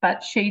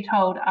 but she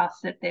told us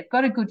that they've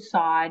got a good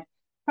side,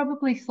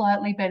 probably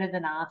slightly better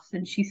than us.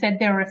 And she said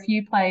there were a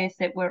few players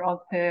that were of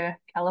her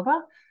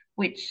caliber,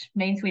 which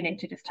means we need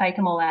to just take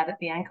them all out at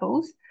the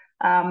ankles.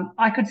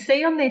 I could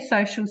see on their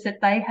socials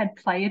that they had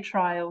player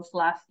trials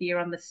last year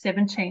on the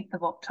 17th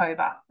of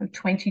October of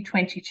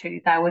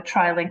 2022. They were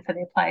trialing for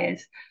their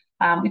players,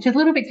 which is a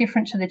little bit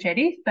different to the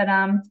Jetties, but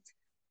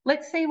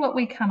let's see what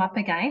we come up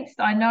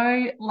against. I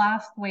know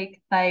last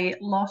week they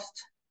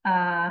lost.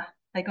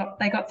 They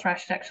got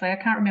thrashed, actually. I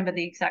can't remember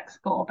the exact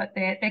score, but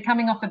they're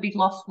coming off a big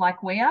loss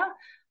like we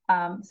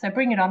are. So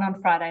bring it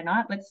on Friday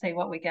night. Let's see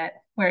what we get.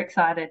 We're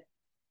excited.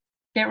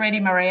 Get ready,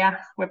 Maria.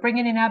 We're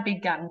bringing in our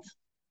big guns.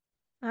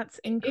 That's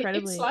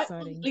incredibly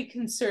exciting. Slightly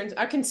concerns.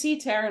 I can see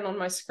Taryn on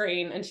my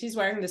screen, and she's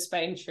wearing the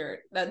Spain shirt.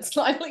 That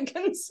slightly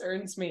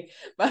concerns me,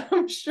 but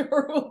I'm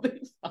sure we'll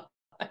be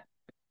fine.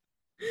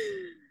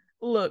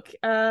 Look,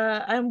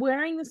 I'm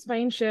wearing the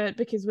Spain shirt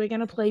because we're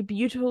going to play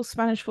beautiful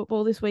Spanish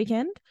football this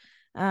weekend.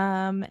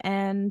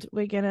 And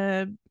we're going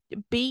to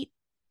beat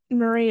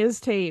Maria's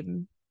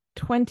team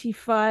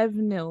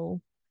 25-0.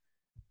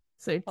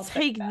 So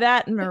take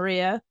that,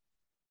 Maria.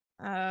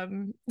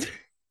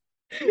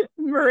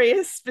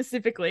 Maria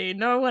specifically,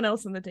 no one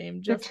else on the team.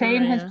 The Just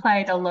team has Maria.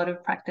 played a lot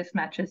of practice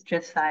matches,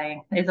 just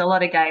saying. There's a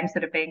lot of games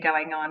that have been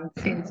going on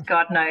since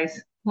God knows,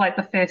 like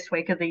the first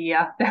week of the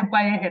year. They're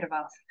way ahead of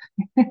us.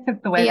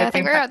 The way Yeah, I they've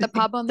think been we're at the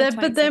practicing. pub on the But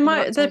 22nd of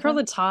they're October.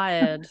 probably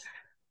tired.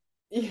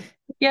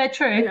 Yeah,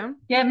 true. Yeah.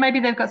 Yeah, maybe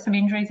they've got some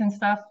injuries and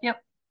stuff.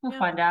 Yep, we'll Yep.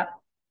 find out.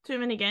 Too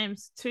many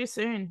games, too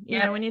soon. You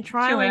Yep, know, when you're too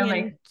trialing early.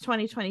 in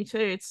 2022,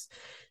 it's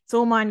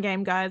all mind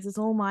game, guys. It's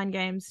all mind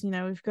games. You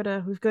know, we've got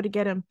to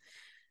get them.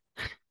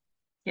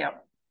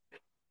 Yep.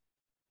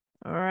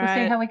 All We'll see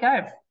right. how we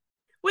go.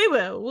 We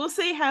will. We'll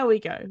see how we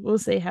go. We'll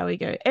see how we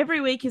go.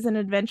 Every week is an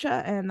adventure,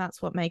 and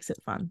that's what makes it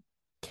fun.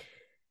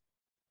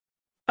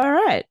 All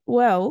right.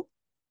 Well,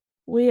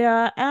 we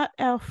are at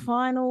our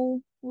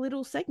final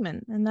little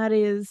segment, and that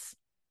is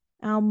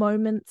our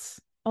moments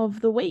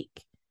of the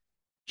week.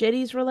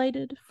 Jetties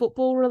related,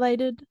 football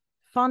related,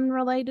 fun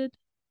related.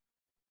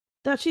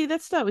 Dutchy,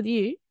 let's start with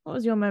you. What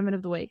was your moment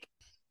of the week?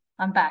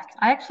 I'm back.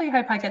 I actually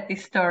hope I get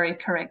this story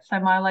correct. So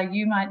Milo,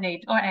 you might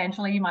need, or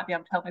Angela, you might be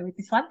able to help me with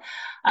this one.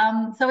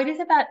 So it is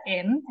about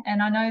M,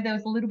 and I know there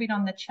was a little bit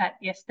on the chat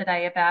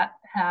yesterday about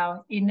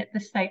how in the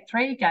State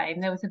 3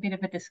 game, there was a bit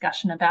of a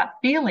discussion about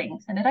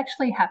feelings, and it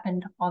actually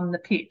happened on the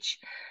pitch.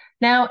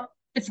 Now,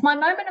 it's my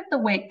moment of the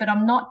week, but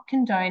I'm not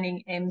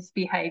condoning M's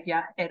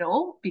behaviour at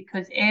all,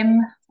 because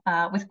M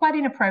was quite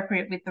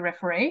inappropriate with the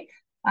referee.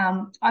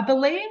 I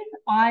believe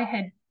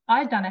I'd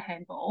done a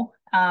handball,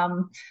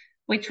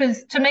 which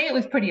was, to me, it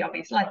was pretty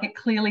obvious. Like, it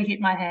clearly hit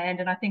my hand,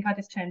 and I think I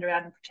just turned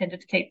around and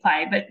pretended to keep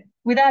playing. But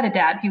without a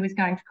doubt, he was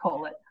going to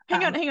call it.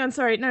 Hang on.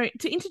 Sorry. No,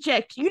 to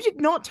interject, you did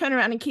not turn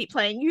around and keep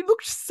playing. You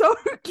looked so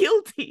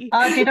guilty.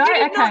 Oh, did I?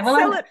 You did Okay. not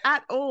sell it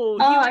at all.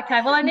 Oh,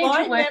 okay. Well, I need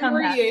My to work on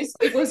memory that. is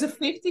it was a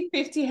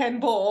 50-50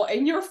 handball,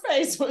 and your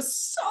face was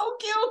so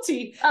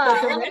guilty. Oh,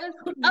 that the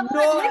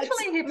well, ref it could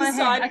literally hit my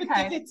hand. decide to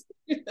Okay. give it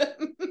to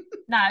him.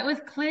 No, it was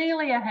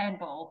clearly a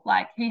handball.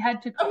 Like, he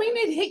had to. I mean,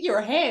 it hit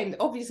your hand,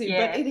 obviously,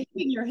 Yeah. but it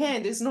hitting your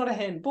hand is not a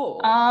handball.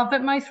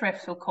 But most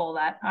refs will call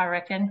that, I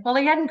reckon. Well,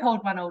 he hadn't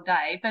called one all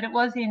day, but it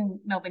was in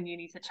Melbourne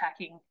Uni's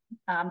attacking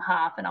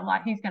half, and I'm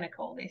like, he's going to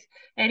call this.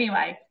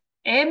 Anyway,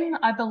 M,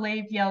 I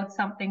believe, yelled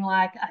something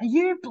like, "Are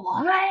you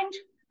blind?"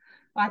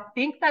 I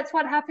think that's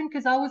what happened,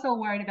 because I was all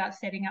worried about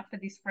setting up for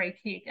this free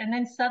kick. And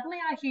then suddenly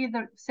I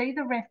see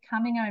the ref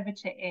coming over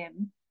to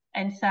M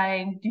and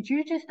saying, "Did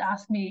you just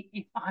ask me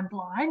if I'm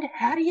blind?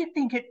 How do you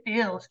think it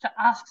feels to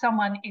ask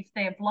someone if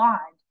they're blind?"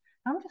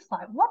 I'm just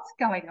like, what's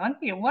going on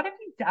here? What have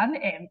you done,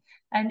 M?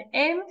 And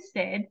M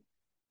said,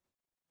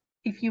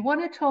 "If you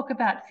want to talk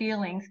about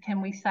feelings,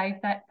 can we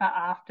save that for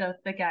after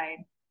the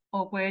game?"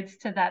 Or words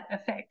to that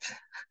effect.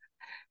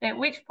 At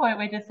which point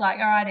we're just like,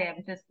 all right,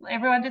 Em, just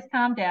everyone just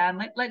calm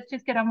down. Let's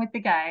just get on with the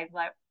game.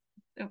 Like,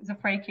 it was a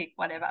free kick,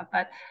 whatever.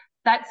 But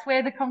that's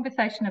where the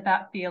conversation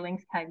about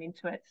feelings came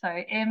into it. So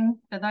Em,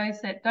 for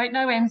those that don't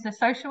know, Em's a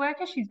social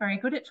worker. She's very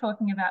good at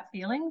talking about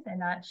feelings,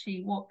 and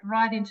she walked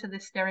right into the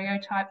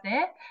stereotype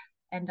there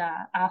and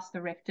asked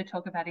the ref to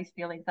talk about his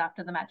feelings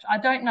after the match. I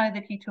don't know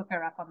that he took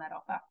her up on that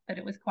offer, but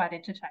it was quite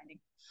entertaining.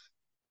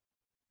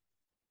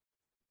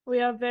 We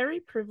are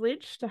very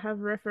privileged to have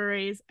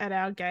referees at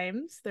our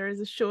games. There is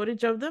a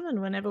shortage of them,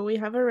 and whenever we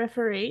have a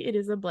referee, it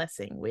is a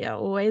blessing. We are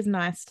always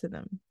nice to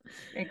them.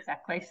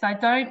 Exactly. So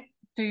don't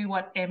do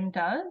what M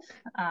does.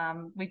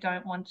 We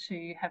don't want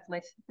to have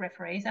less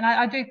referees. And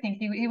I do think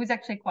he was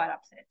actually quite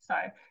upset. So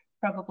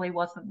probably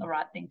wasn't the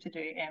right thing to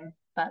do, M.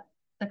 But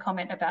the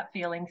comment about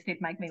feelings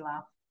did make me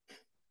laugh.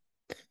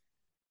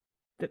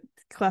 But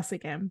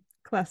classic M.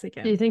 Classic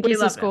M. Do you think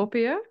he's a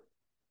Scorpio?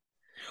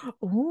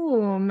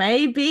 Oh,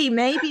 maybe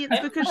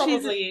it's because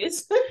probably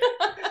is.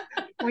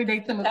 We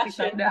need to look this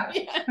up now.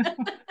 Yeah.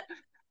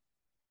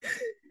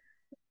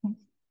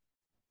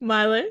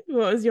 Milo,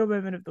 what was your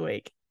moment of the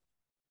week?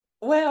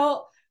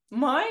 Well,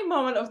 my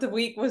moment of the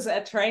week was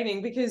at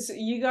training, because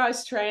you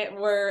guys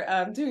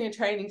were doing a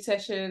training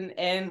session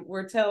and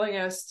were telling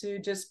us to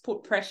just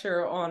put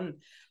pressure on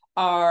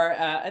our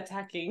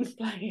attacking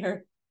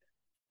player.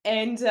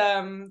 And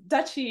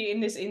Dutchy in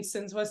this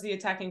instance was the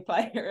attacking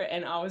player,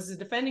 and I was the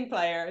defending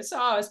player,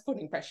 so I was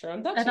putting pressure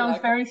on Dutchy. And I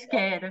was very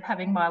scared of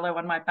having Milo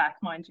on my back,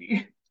 mind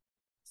you.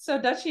 So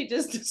Dutchy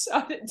just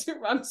decided to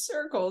run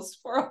circles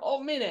for a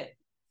whole minute,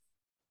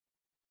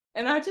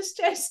 and I just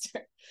chased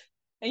her.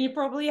 And you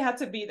probably had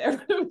to be there,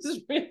 but it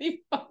was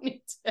really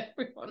funny to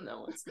everyone that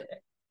was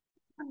there.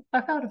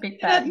 I felt a bit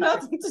It bad. had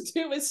nothing to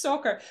do with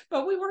soccer,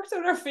 but we worked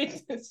on our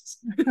fitness.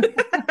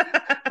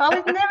 I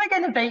was never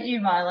going to beat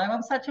you, Milo.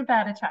 I'm such a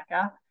bad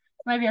attacker.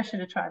 Maybe I should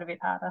have tried a bit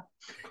harder.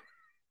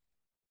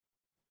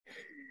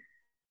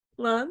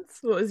 Lance,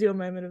 what was your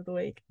moment of the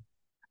week?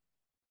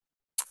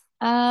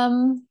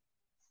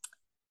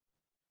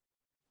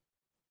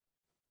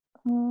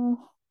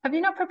 Have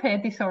you not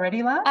prepared this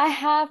already, Lance? I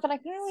have, but I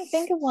couldn't really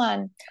think of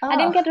one. Oh. I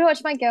didn't get to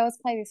watch my girls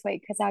play this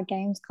week because our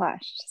games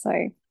clashed. So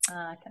okay.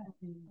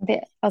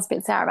 I was a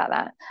bit sour about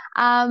that.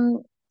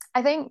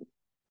 I think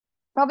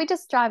probably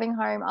just driving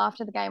home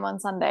after the game on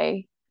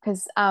Sunday,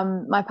 because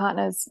my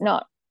partner's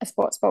not a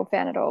sports ball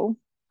fan at all.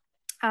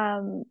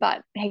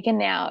 But he can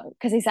now,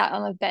 because he sat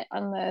on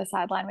the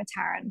sideline with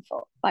Taryn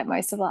for like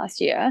most of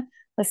last year,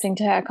 listening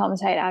to her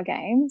commentate our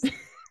games.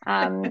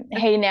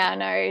 He now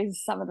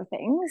knows some of the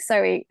things,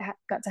 so we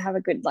got to have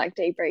a good like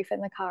debrief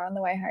in the car on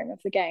the way home of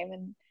the game,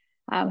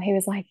 and he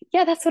was like,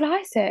 "Yeah, that's what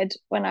I said,"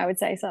 when I would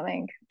say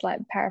something,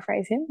 like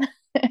paraphrase him.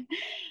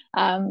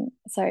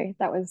 So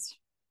that was,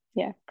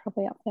 yeah,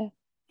 probably up there.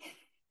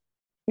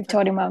 We've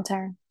taught him well,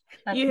 Taryn.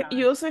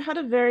 You also had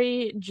a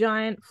very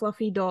giant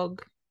fluffy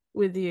dog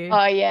with you.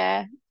 Oh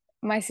yeah,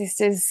 my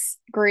sister's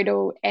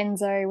Greedle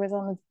Enzo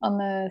was on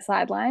the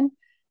sideline.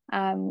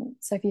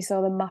 So if you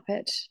saw the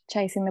Muppet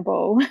chasing the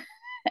ball,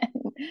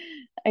 and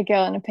a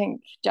girl in a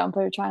pink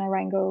jumper trying to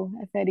wrangle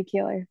a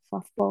 30-kilo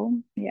fluff ball,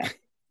 yeah,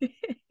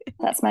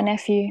 that's my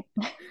nephew.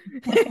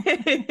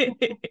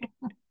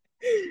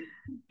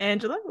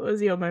 Angela, what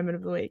was your moment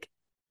of the week?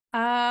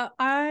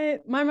 My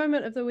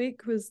moment of the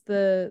week was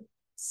the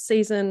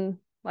season,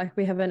 like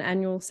we have an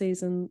annual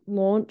season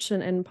launch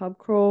and end pub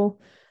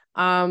crawl.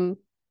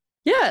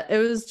 Yeah, it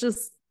was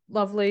just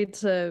lovely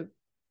to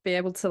be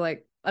able to,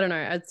 like, I don't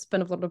know, I'd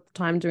spent a lot of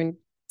time doing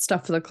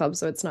stuff for the club,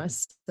 so it's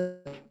nice to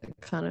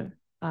kind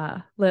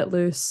of let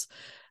loose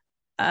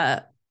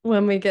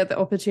when we get the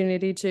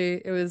opportunity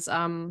to. It was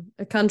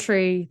a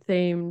country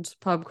themed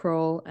pub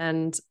crawl,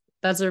 and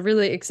that's a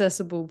really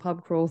accessible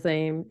pub crawl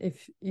theme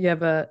if you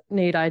ever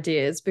need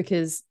ideas,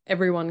 because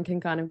everyone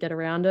can kind of get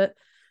around it.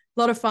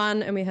 A lot of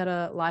fun, and we had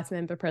a life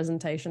member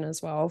presentation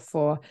as well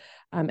for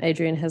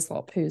Adrienne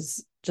Heslop,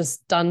 who's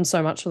just done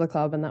so much for the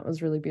club, and that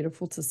was really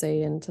beautiful to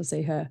see, and to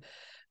see her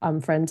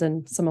friends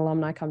and some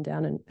alumni come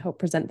down and help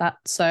present that.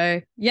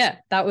 So yeah,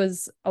 that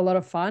was a lot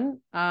of fun.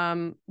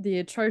 The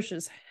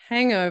atrocious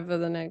hangover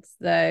the next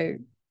day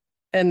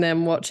and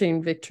then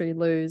watching Victory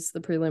lose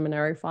the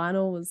preliminary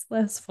final was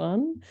less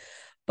fun.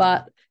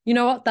 But you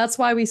know what? That's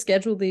why we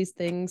schedule these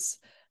things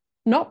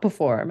not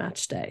before a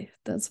match day.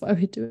 That's why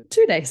we do it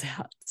 2 days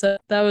out. So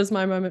that was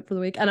my moment for the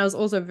week. And I was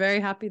also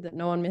very happy that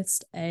no one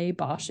missed a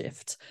bar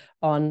shift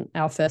on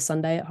our first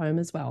Sunday at home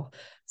as well.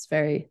 It's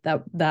very,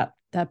 that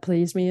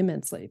pleased me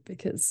immensely,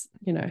 because,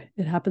 you know,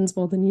 it happens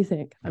more than you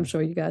think. I'm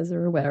sure you guys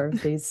are aware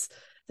of these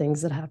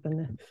things that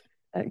happen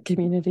at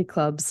community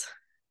clubs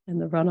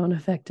and the run-on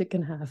effect it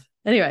can have.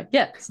 Anyway,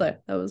 yeah, so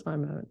that was my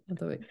moment of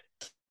the week.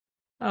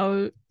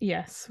 Oh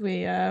yes,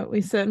 we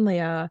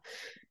certainly are.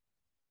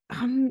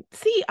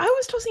 See, I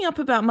was tossing up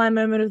about my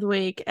moment of the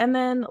week, and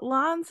then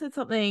Lan said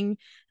something, and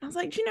I was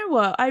like, do you know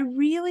what? I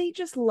really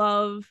just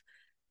love,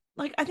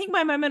 like, I think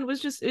my moment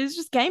was just, it was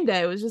just game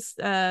day. It was just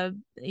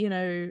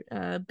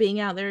being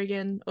out there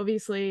again.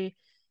 Obviously,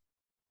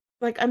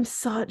 like, I'm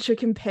such a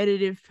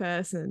competitive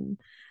person,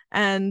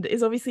 and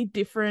it's obviously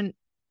different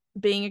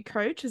being a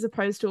coach as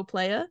opposed to a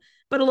player,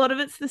 but a lot of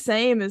it's the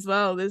same as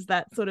well. There's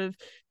that sort of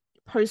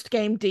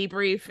post-game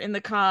debrief in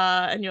the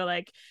car, and you're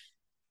like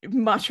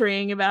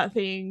muttering about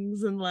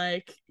things and,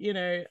 like, you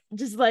know,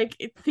 just like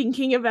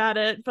thinking about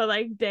it for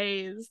like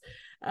days.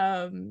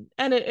 And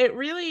it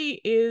really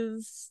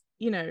is,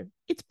 you know,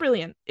 it's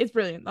brilliant.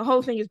 The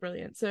whole thing is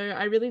brilliant. So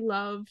I really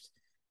loved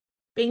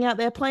being out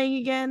there playing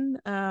again.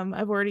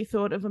 I've already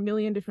thought of a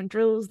million different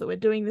drills that we're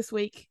doing this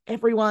week,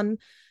 everyone.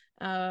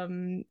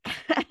 And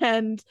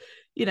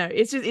you know,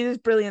 it is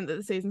brilliant that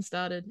the season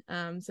started.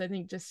 So I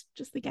think just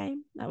the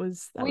game, that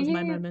was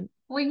my moment.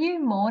 Were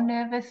you more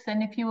nervous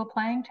than if you were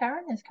playing,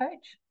 Taryn, as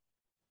coach?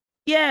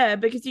 Yeah,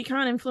 because you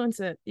can't influence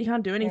it. You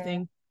can't do anything.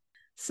 Yeah.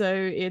 So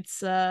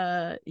it's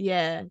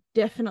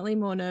definitely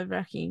more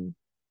nerve-wracking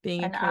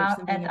being a coach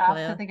than being a player. And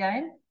after the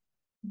game,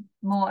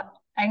 more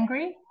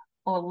angry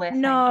or less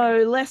angry?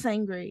 No, less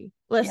angry.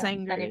 Less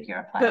angry. Than if you're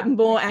a player. But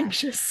more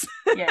anxious.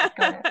 Yeah,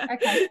 got it.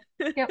 Okay.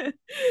 Yep.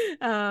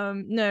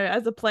 No,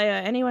 as a player,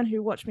 anyone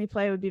who watched me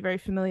play would be very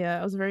familiar.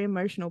 I was a very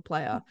emotional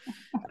player.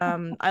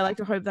 I like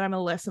to hope that I'm a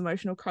less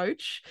emotional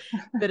coach,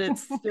 but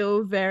it's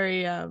still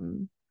very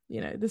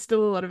there's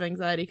still a lot of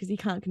anxiety because you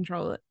can't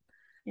control it.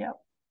 Yep.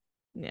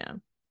 Yeah.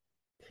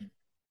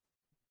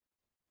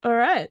 All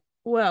right.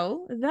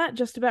 Well, that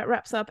just about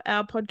wraps up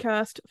our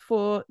podcast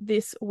for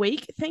this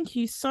week. Thank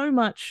you so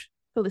much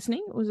for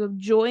listening. It was a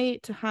joy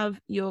to have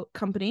your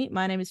company.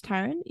 My name is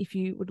Taryn. If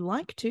you would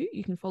like to,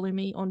 you can follow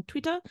me on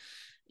Twitter.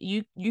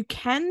 You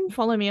can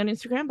follow me on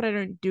Instagram, but I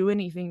don't do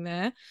anything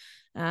there.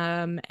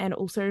 And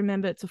also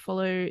remember to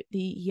follow the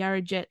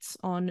Yarra Jets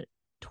on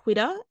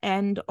Twitter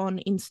and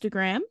on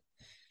Instagram.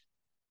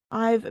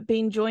 I've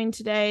been joined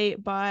today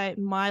by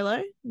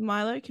Milo.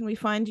 Milo, can we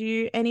find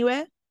you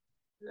anywhere?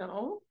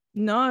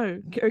 No.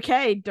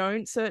 Okay,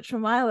 don't search for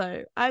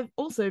Milo. I've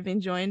also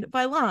been joined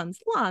by Lance.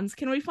 Lance,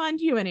 can we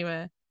find you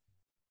anywhere?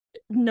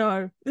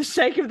 No. The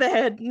shake of the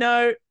head.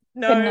 No.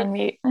 Couldn't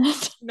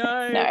unmute. No,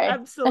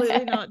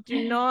 absolutely not.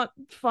 Do not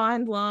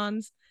find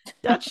Lance.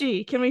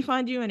 Dutchy, can we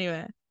find you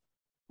anywhere?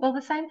 Well,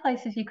 the same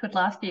place as you could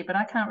last year, but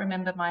I can't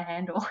remember my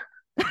handle.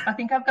 I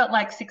think I've got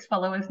like 6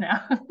 followers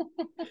now.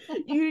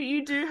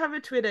 You do have a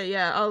Twitter,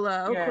 yeah. I'll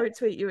Yeah. quote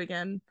tweet you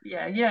again.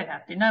 Yeah, you don't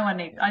have to. No one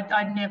needs.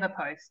 I never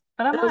post,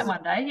 but I That might was-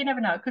 one day. You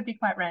never know. It could be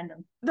quite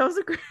random. That was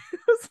a great.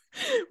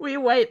 We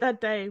wait that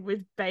day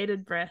with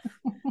bated breath.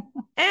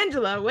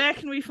 Angela, where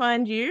can we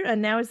find you?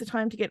 And now is the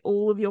time to get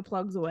all of your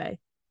plugs away.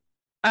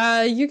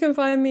 You can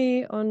find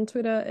me on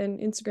Twitter and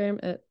Instagram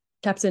at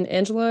Captain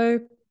Angelo.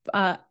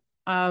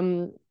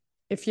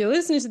 If you're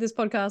listening to this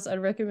podcast, I'd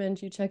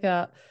recommend you check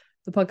out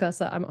the podcast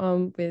that I'm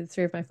on with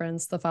 3 of my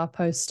friends, the Far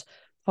Post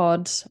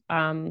Pod.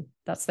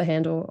 That's the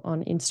handle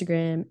on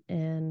Instagram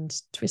and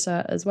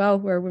Twitter as well.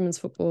 We're a women's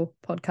football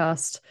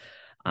podcast.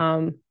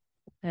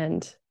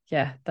 And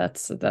yeah,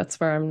 that's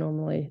where I'm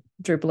normally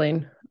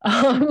dribbling.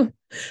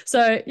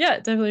 So yeah,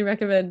 definitely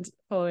recommend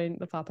following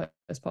the Far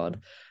Post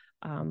Pod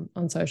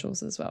on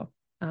socials as well,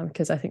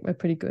 because I think we're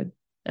pretty good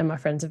and my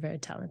friends are very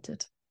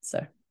talented.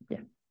 So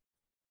yeah.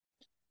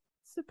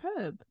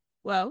 Superb.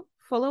 Well,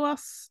 follow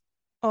us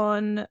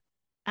on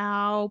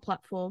our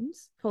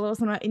platforms. Follow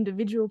us on our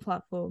individual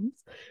platforms.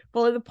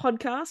 Follow the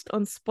podcast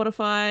on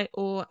Spotify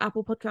or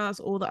Apple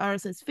Podcasts or the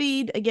RSS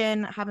feed.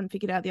 Again, haven't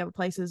figured out the other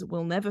places.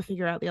 We'll never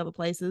figure out the other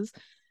places.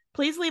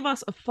 Please leave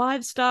us a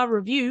 5-star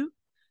review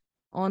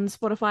on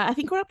Spotify. I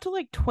think we're up to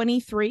like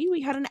 23.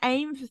 We had an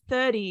aim for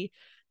 30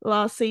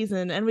 last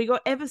season and we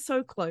got ever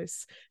so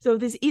close. So if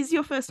this is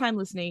your first time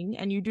listening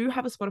and you do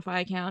have a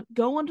Spotify account,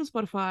 go onto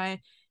Spotify,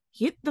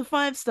 hit the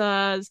 5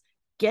 stars,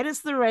 get us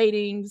the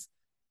ratings,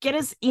 get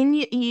us in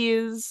your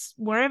ears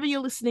wherever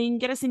you're listening,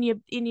 get us in your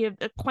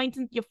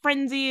acquaintance, your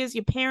friends' ears,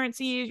 your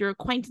parents' ears, your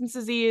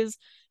acquaintances' ears,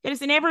 get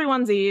us in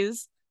everyone's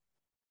ears.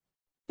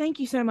 Thank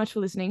you so much for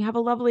listening. Have a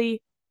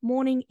lovely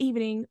morning,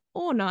 evening,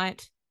 or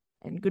night,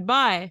 and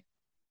goodbye.